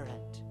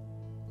Spirit.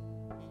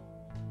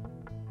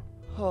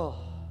 Oh,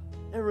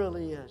 there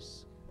really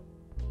is.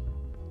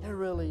 There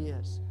really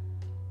is.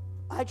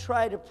 I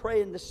try to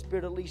pray in the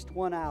Spirit at least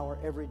 1 hour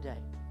every day.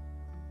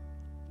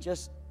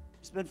 It's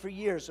been for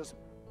years, just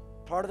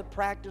part of the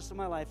practice of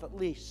my life at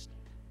least.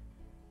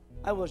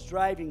 I was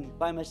driving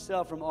by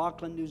myself from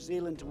Auckland, New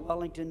Zealand to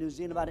Wellington, New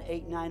Zealand, about an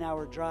 8-9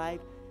 hour drive.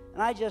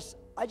 And I just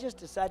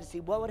decided to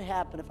see what would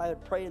happen if I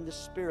would pray in the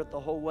Spirit the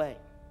whole way.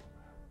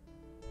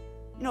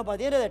 By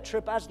the end of that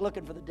trip, I was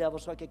looking for the devil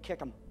so I could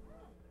kick him.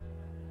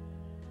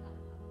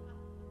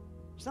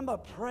 Something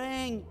about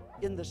praying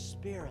in the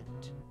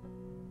Spirit.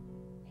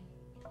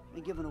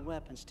 Be given a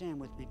weapon. Stand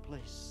with me,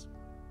 please.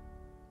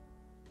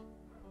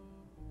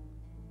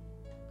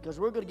 Because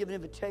we're going to give an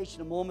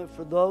invitation, a moment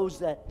for those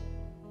that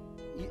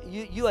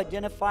you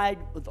identified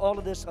with all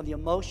of this on the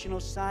emotional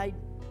side.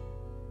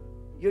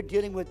 You're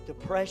dealing with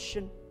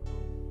depression.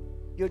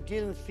 You're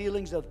dealing with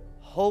feelings of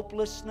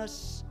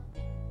hopelessness.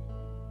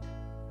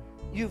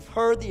 You've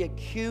heard the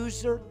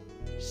accuser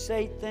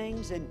say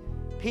things, and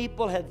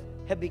people have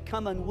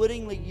become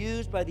unwittingly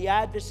used by the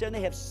adversary, and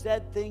they have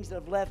said things that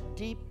have left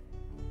deep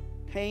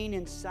pain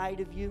inside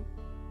of you.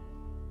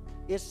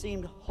 It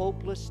seemed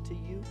hopeless to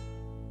you.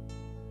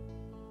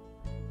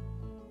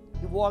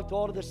 You walked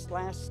all of this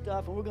last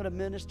stuff, and we're going to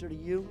minister to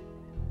you.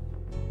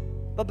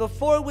 But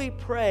before we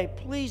pray,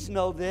 please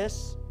know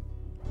this,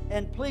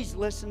 and please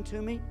listen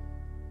to me.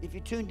 If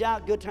you tuned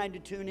out, good time to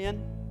tune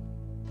in.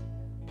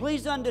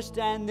 Please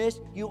understand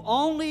this. You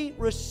only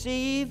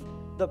receive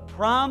the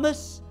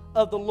promise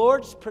of the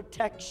Lord's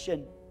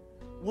protection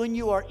when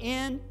you are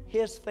in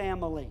His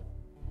family.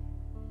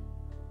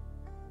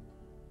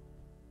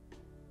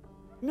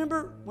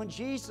 Remember when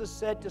Jesus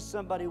said to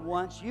somebody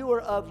once, you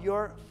are of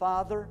your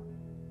father,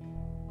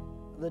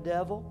 the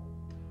devil?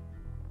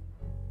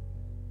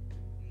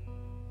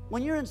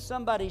 When you're in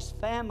somebody's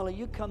family,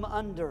 you come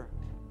under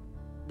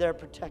their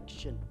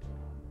protection.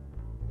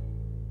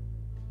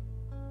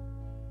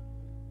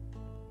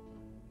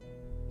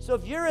 So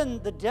if you're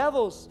in the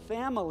devil's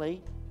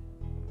family,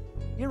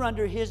 you're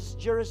under his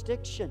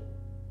jurisdiction.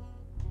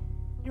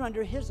 You're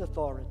under his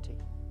authority.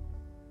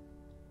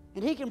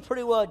 And he can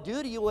pretty well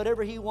do to you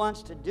whatever he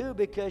wants to do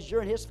because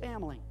you're in his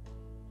family.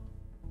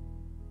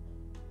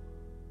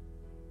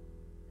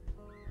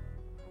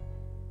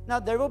 Now,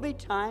 there will be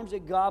times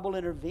that God will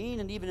intervene,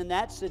 and even in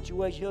that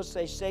situation, He'll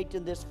say,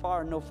 Satan, this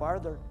far and no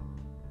farther.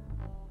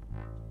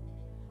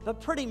 But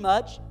pretty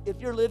much,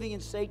 if you're living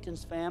in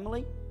Satan's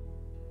family,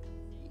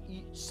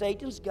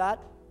 Satan's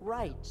got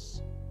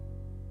rights.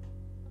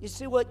 You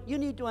see, what you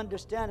need to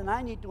understand, and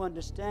I need to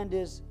understand,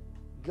 is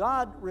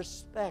God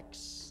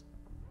respects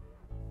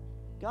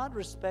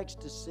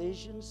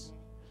decisions.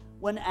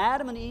 When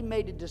Adam and Eve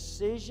made a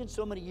decision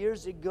so many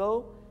years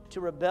ago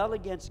to rebel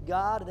against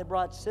God, and they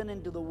brought sin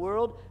into the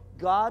world,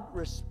 God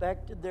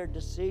respected their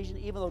decision,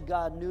 even though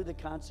God knew the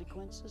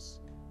consequences.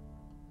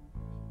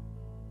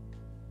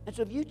 And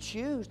so if you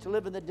choose to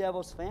live in the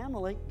devil's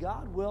family,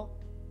 God will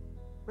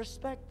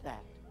respect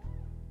that.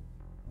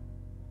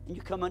 And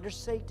you come under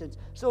Satan's.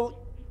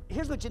 So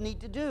here's what you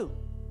need to do.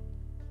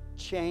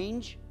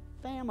 Change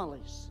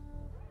families.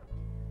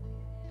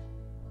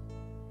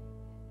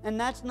 And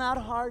that's not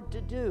hard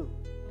to do,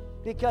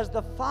 because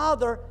the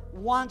Father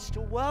wants to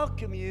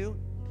welcome you.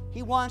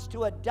 He wants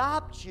to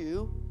adopt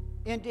you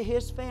into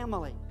His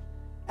family.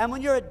 And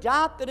when you're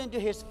adopted into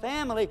His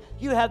family,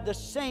 you have the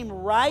same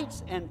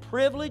rights and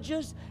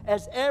privileges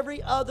as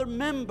every other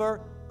member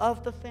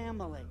of the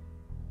family.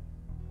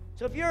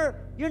 So if you're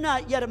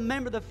not yet a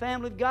member of the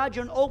family of God,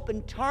 you're an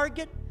open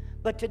target.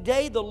 But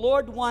today the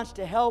Lord wants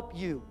to help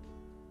you.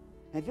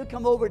 And if you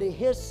come over to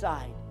His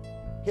side,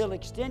 He'll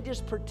extend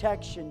His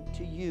protection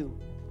to you.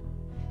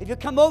 If you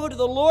come over to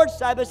the Lord's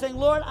side by saying,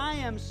 Lord, I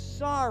am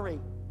sorry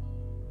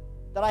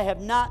that I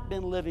have not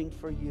been living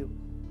for you.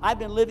 I've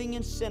been living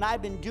in sin.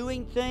 I've been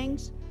doing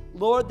things,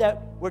 Lord,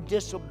 that were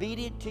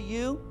disobedient to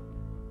you.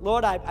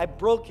 Lord, I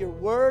broke your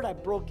word. I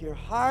broke your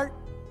heart.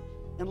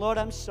 And Lord,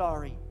 I'm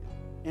sorry.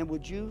 And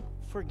would you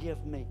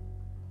forgive me?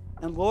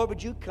 And Lord,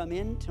 would you come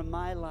into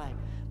my life?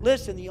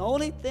 Listen, the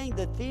only thing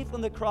the thief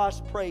on the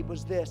cross prayed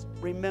was this: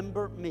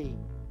 remember me.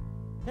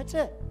 That's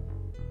it.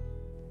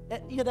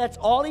 That's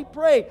all he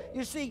prayed.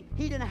 You see,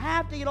 he didn't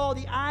have to get all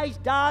the I's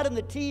dotted and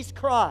the T's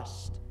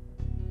crossed.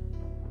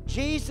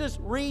 Jesus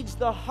reads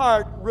the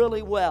heart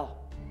really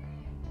well.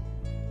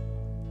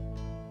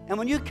 And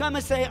when you come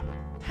and say,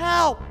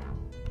 help,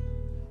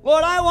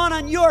 Lord, I want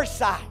on your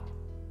side,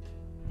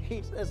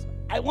 He says,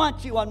 I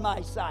want you on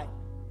my side.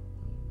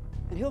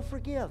 And He'll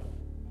forgive.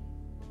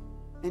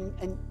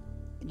 And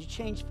you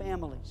change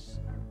families.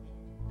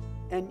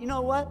 And you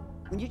know what?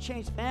 When you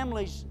change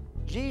families,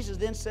 Jesus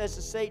then says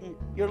to Satan,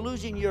 you're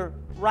losing your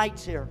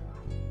rights here.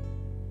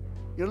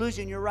 You're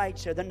losing your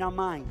rights here. They're now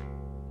mine.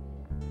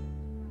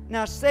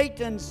 Now,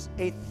 Satan's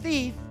a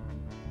thief.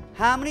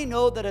 How many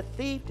know that a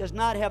thief does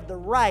not have the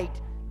right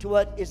to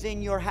what is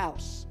in your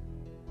house?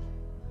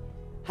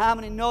 How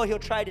many know he'll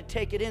try to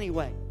take it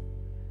anyway?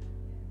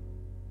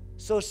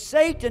 So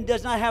Satan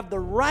does not have the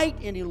right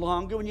any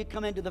longer when you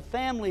come into the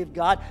family of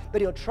God,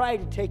 but he'll try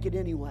to take it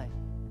anyway.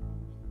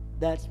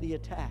 That's the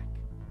attack.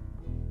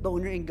 But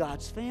when you're in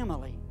God's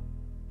family,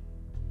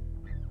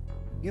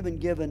 you've been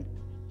given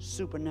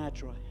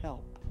supernatural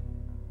help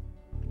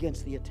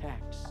against the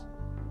attacks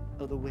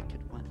of the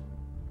wicked one.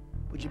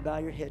 Would you bow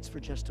your heads for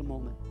just a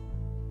moment?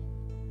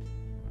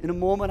 In a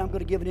moment, I'm going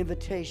to give an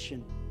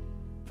invitation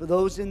for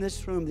those in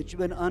this room that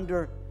you're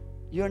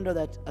under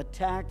that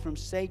attack from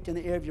Satan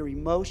in the area of your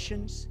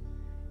emotions,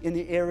 in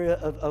the area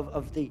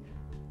of the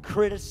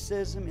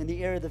criticism, in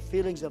the area of the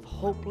feelings of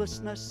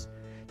hopelessness.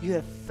 You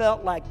have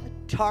felt like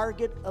the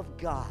target of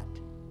God.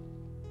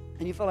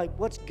 And you feel like,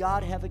 what's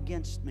God have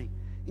against me?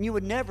 And you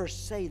would never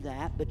say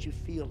that, but you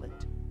feel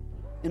it.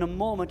 In a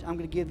moment, I'm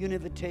going to give you an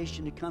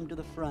invitation to come to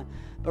the front.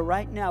 But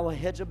right now, with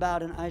heads are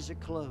bowed and eyes are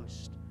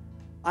closed,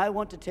 I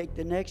want to take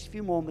the next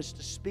few moments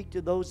to speak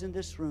to those in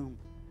this room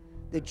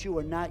that you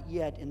are not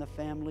yet in the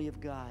family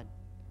of God.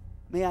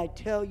 May I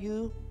tell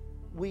you,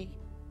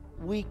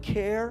 we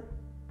care.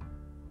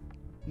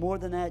 More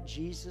than that,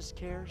 Jesus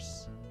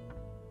cares.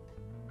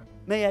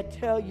 May I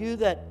tell you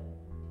that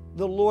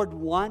the Lord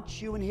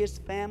wants you in His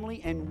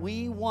family, and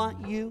we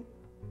want you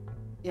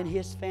in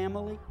His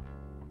family,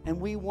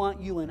 and we want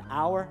you in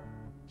our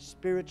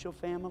spiritual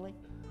family.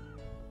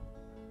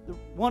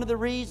 One of the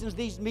reasons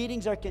these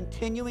meetings are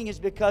continuing is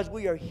because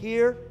we are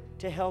here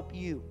to help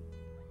you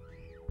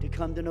to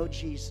come to know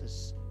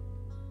Jesus.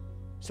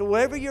 So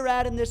wherever you're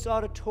at in this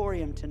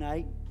auditorium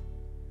tonight,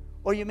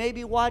 or you may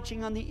be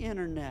watching on the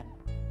internet,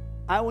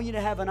 I want you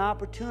to have an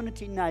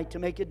opportunity tonight to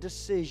make a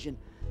decision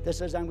that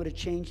says, I'm going to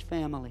change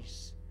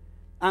families.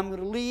 I'm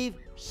going to leave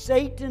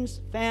Satan's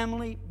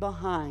family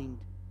behind.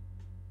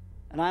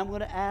 And I'm going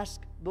to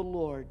ask the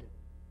Lord,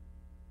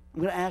 I'm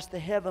going to ask the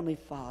Heavenly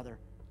Father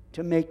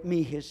to make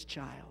me His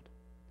child.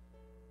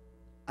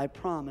 I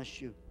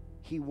promise you,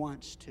 He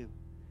wants to.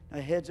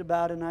 Now, heads are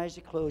bowed and eyes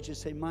are closed.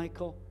 Just say,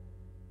 Michael,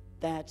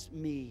 that's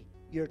me.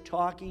 You're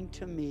talking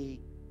to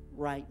me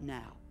right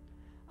now.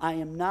 I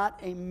am not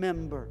a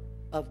member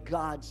of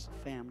God's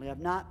family. I've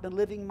not been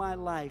living my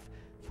life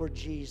for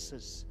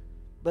Jesus.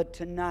 But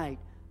tonight,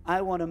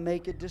 I want to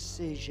make a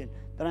decision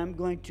that I'm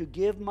going to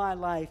give my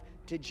life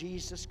to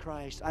Jesus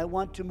Christ. I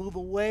want to move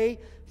away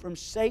from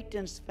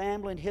Satan's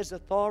family and his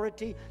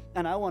authority,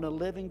 and I want to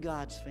live in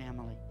God's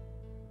family.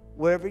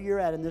 Wherever you're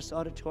at in this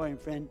auditorium,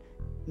 friend,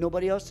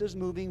 nobody else is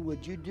moving.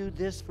 Would you do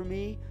this for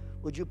me?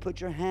 Would you put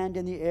your hand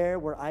in the air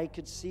where I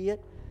could see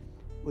it?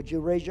 Would you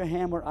raise your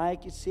hand where I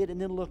could see it,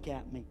 and then look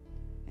at me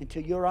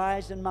until your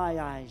eyes and my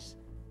eyes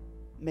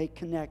make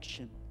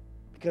connection?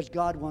 Because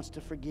God wants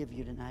to forgive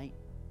you tonight.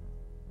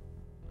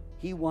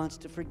 He wants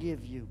to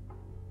forgive you.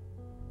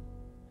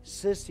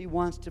 Sis, He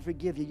wants to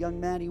forgive you. Young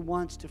man, He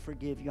wants to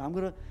forgive you. I'm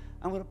going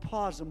to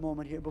pause a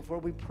moment here before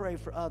we pray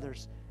for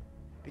others,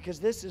 because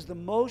this is the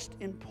most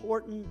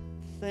important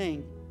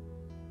thing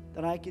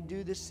that I could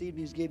do this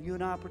evening, is give you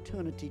an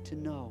opportunity to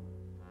know.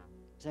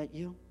 Is that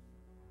you?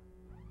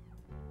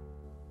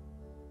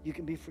 You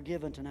can be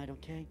forgiven tonight,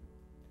 okay?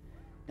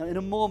 Now, in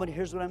a moment,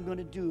 here's what I'm going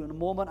to do. In a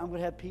moment, I'm going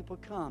to have people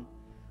come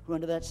who are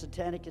under that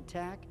satanic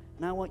attack,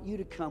 and I want you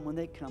to come when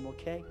they come,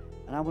 okay?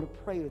 And I want to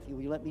pray with you.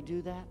 Will you let me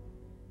do that?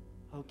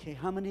 Okay,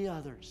 how many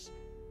others?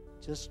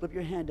 Just slip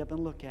your hand up and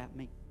look at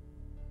me.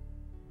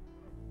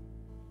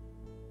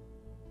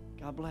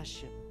 God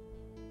bless you.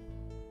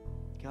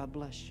 God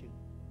bless you.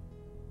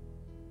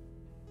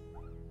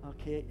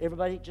 Okay,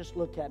 everybody just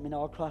look at me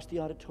now across the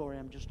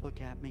auditorium. Just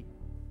look at me.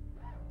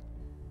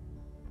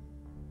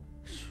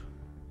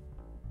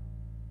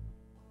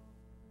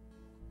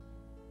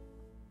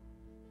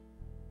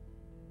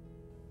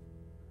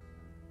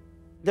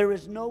 There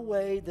is no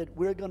way that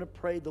we're going to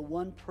pray the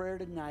one prayer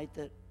tonight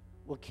that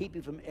will keep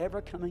you from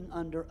ever coming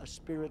under a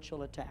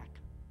spiritual attack.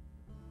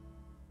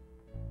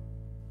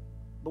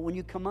 But when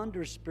you come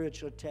under a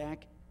spiritual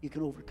attack, you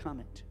can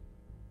overcome it.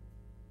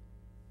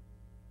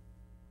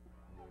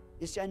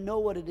 You see, I know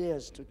what it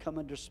is to come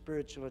under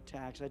spiritual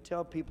attacks. I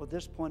tell people at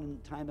this point in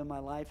time in my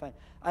life, I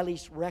at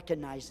least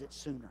recognize it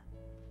sooner.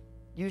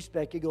 Used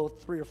to, I could go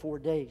 3 or 4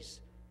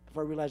 days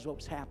before I realized what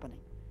was happening.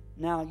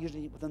 Now,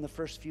 usually within the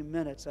first few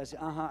minutes, I say,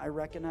 I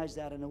recognize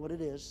that. I know what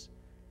it is.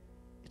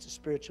 It's a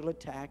spiritual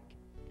attack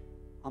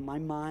on my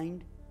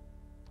mind,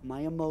 on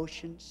my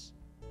emotions,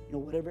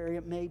 whatever area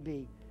it may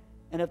be.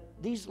 And if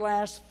these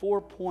last 4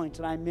 points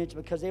that I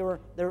mentioned, because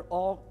they're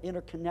all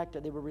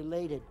interconnected, they were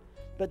related.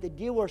 But the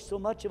deal where so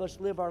much of us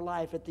live our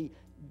life at the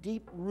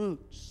deep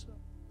roots,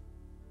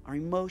 our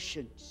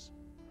emotions.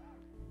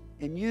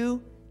 And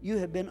you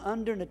have been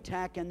under an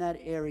attack in that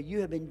area.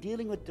 You have been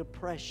dealing with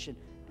depression.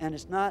 And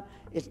it's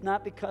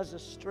not because of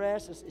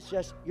stress. It's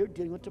just you're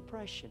dealing with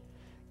depression.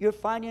 You're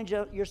finding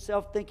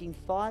yourself thinking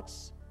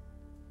thoughts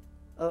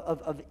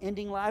of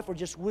ending life or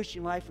just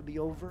wishing life would be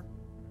over.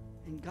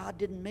 And God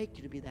didn't make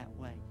you to be that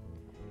way.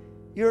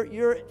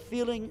 You're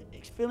feeling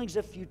feelings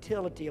of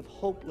futility, of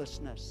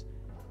hopelessness.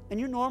 And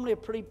you're normally a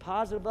pretty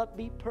positive,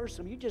 upbeat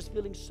person. You're just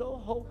feeling so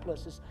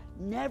hopeless. It's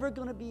never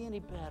going to be any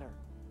better.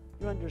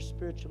 You're under a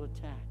spiritual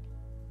attack.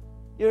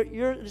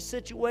 You're in a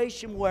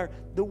situation where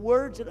the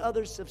words that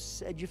others have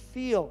said, you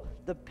feel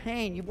the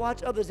pain. You've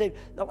watched others,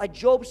 like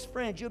Job's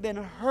friends, you've been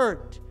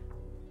hurt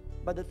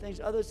by the things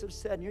others have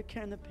said, and you're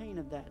carrying the pain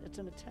of that. It's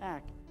an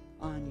attack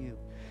on you.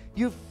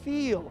 You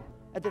feel,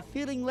 at the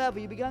feeling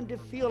level, you begin to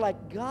feel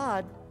like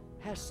God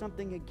has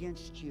something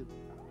against you.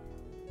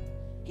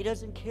 He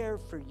doesn't care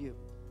for you.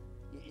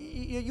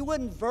 You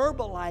wouldn't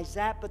verbalize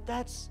that, but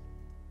that's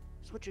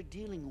what you're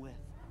dealing with.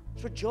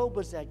 That's what Job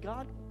was at.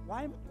 God,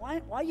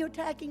 why are you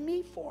attacking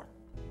me for?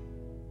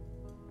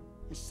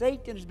 And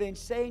Satan has been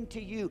saying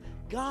to you,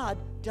 God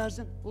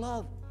doesn't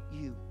love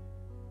you.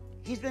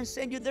 He's been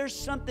saying to you, there's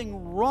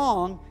something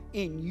wrong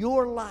in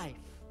your life.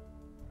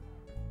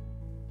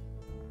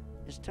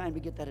 It's time to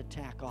get that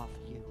attack off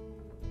of you.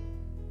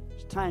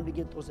 It's time to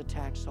get those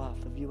attacks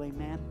off of you,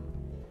 amen?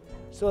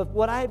 So if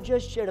what I've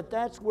just shared, if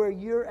that's where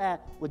you're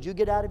at, would you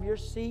get out of your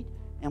seat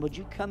and would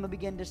you come and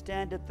begin to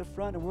stand at the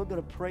front, and we're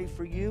going to pray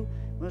for you.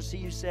 We'll see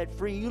you set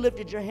free. You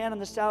lifted your hand on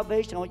the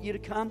salvation. I want you to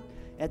come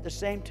at the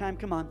same time.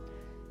 Come on.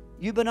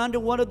 You've been under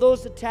one of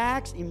those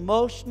attacks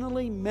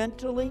emotionally,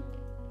 mentally.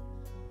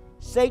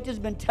 Satan's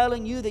been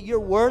telling you that you're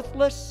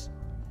worthless.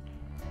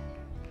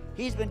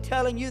 He's been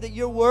telling you that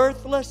you're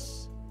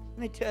worthless. Let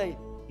me tell you,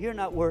 you're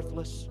not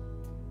worthless.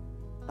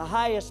 The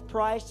highest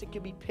price that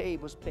could be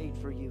paid was paid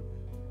for you.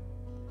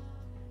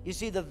 You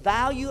see, the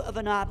value of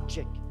an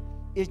object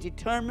is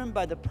determined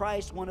by the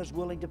price one is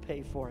willing to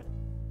pay for it.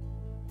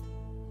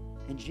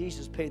 And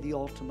Jesus paid the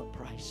ultimate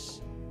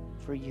price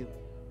for you.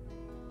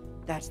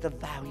 That's the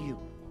value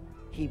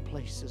He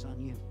places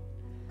on you.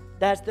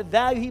 That's the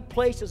value He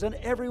places on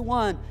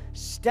everyone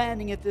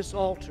standing at this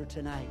altar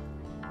tonight.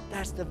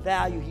 That's the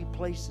value He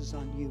places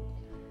on you.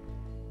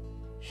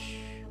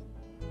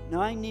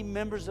 Now, I need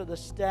members of the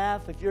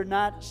staff. If you're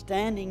not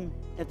standing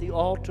at the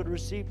altar to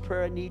receive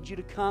prayer, I need you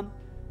to come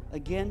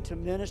again to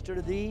minister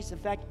to these. In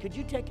fact, could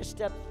you take a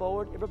step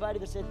forward? Everybody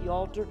that's at the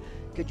altar,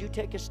 could you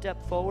take a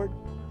step forward?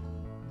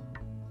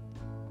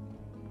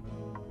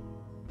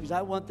 Because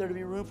I want there to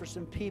be room for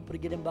some people to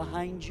get in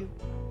behind you.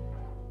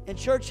 And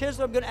church, here's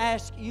what I'm going to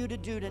ask you to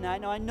do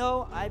tonight. Now, I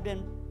know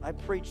I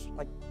preached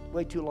like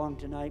way too long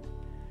tonight.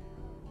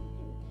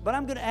 But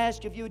I'm going to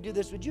ask you if you would do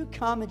this. Would you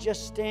come and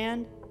just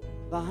stand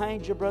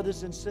behind your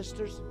brothers and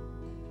sisters?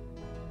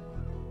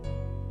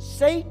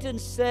 Satan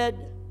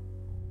said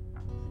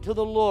to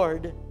the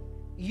Lord,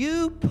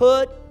 you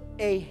put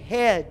a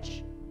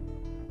hedge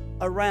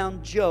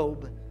around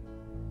Job,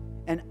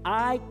 and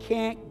I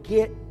can't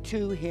get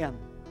to him.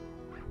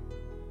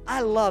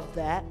 I love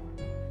that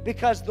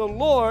because the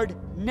Lord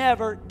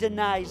never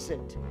denies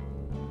it.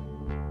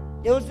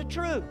 It was the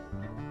truth.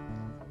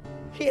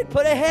 He had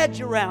put a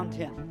hedge around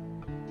him.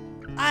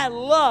 I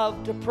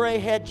love to pray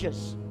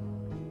hedges.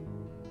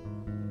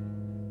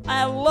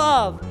 I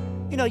love,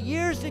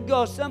 years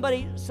ago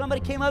somebody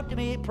came up to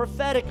me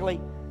prophetically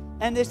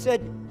and they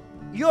said,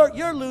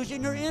 you're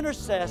losing your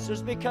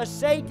intercessors because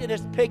Satan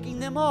is picking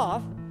them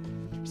off.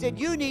 He said,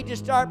 you need to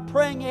start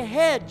praying a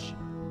hedge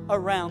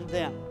around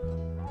them.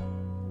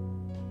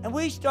 And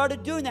we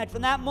started doing that.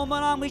 From that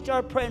moment on, we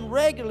started praying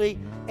regularly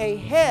a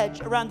hedge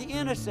around the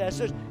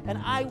intercessors, and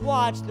I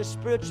watched the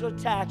spiritual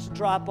attacks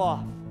drop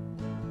off.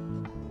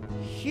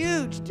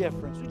 Huge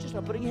difference. We just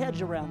started putting a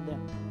hedge around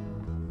them.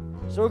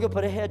 So we're going to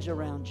put a hedge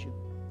around you.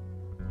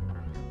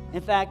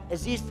 In fact,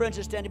 as these friends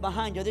are standing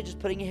behind you, they're just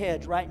putting a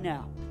hedge right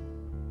now.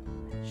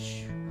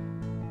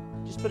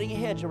 Just putting a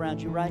hedge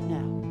around you right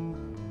now.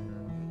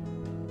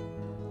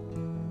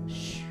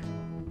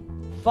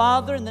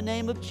 Father, in the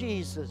name of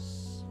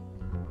Jesus,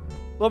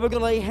 Lord, we're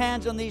going to lay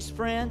hands on these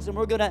friends, and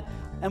we're going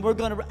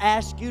to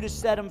ask you to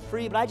set them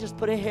free, but I just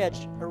put a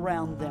hedge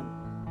around them.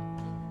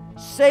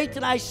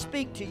 Satan, I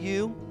speak to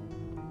you.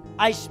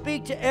 I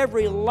speak to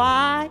every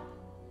lie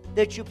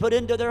that you put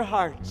into their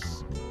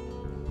hearts.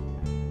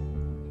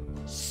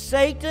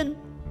 Satan,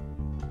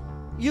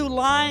 you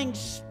lying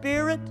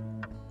spirit,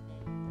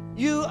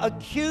 you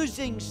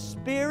accusing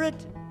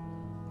spirit,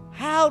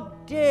 how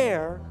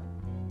dare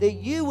that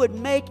you would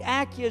make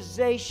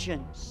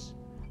accusations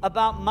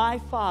about my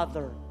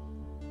Father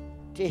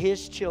to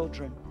His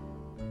children.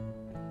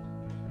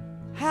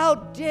 How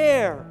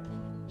dare,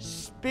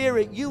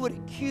 Spirit, you would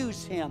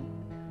accuse Him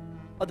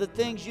of the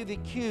things you've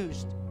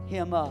accused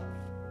Him of.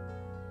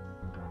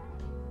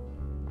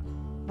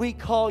 We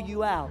call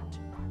you out.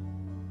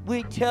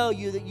 We tell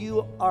you that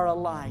you are a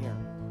liar,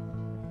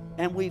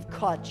 and we've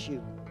caught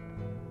you.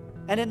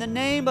 And in the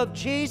name of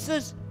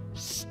Jesus,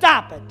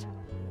 stop it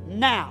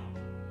now.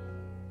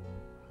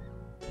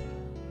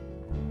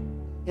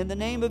 In the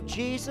name of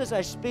Jesus, I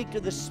speak to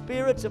the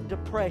spirits of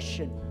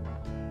depression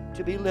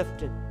to be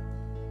lifted.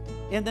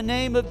 In the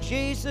name of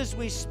Jesus,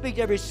 we speak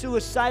to every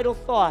suicidal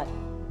thought.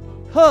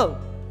 Ho!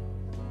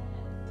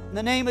 In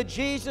the name of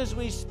Jesus,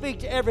 we speak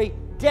to every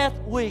death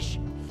wish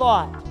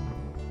thought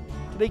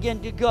to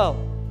begin to go.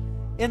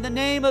 In the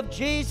name of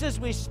Jesus,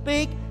 we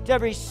speak to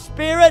every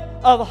spirit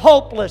of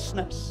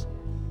hopelessness.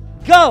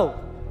 Go!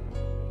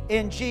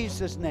 In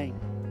Jesus' name.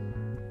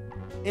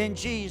 In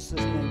Jesus'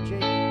 name,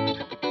 Jesus.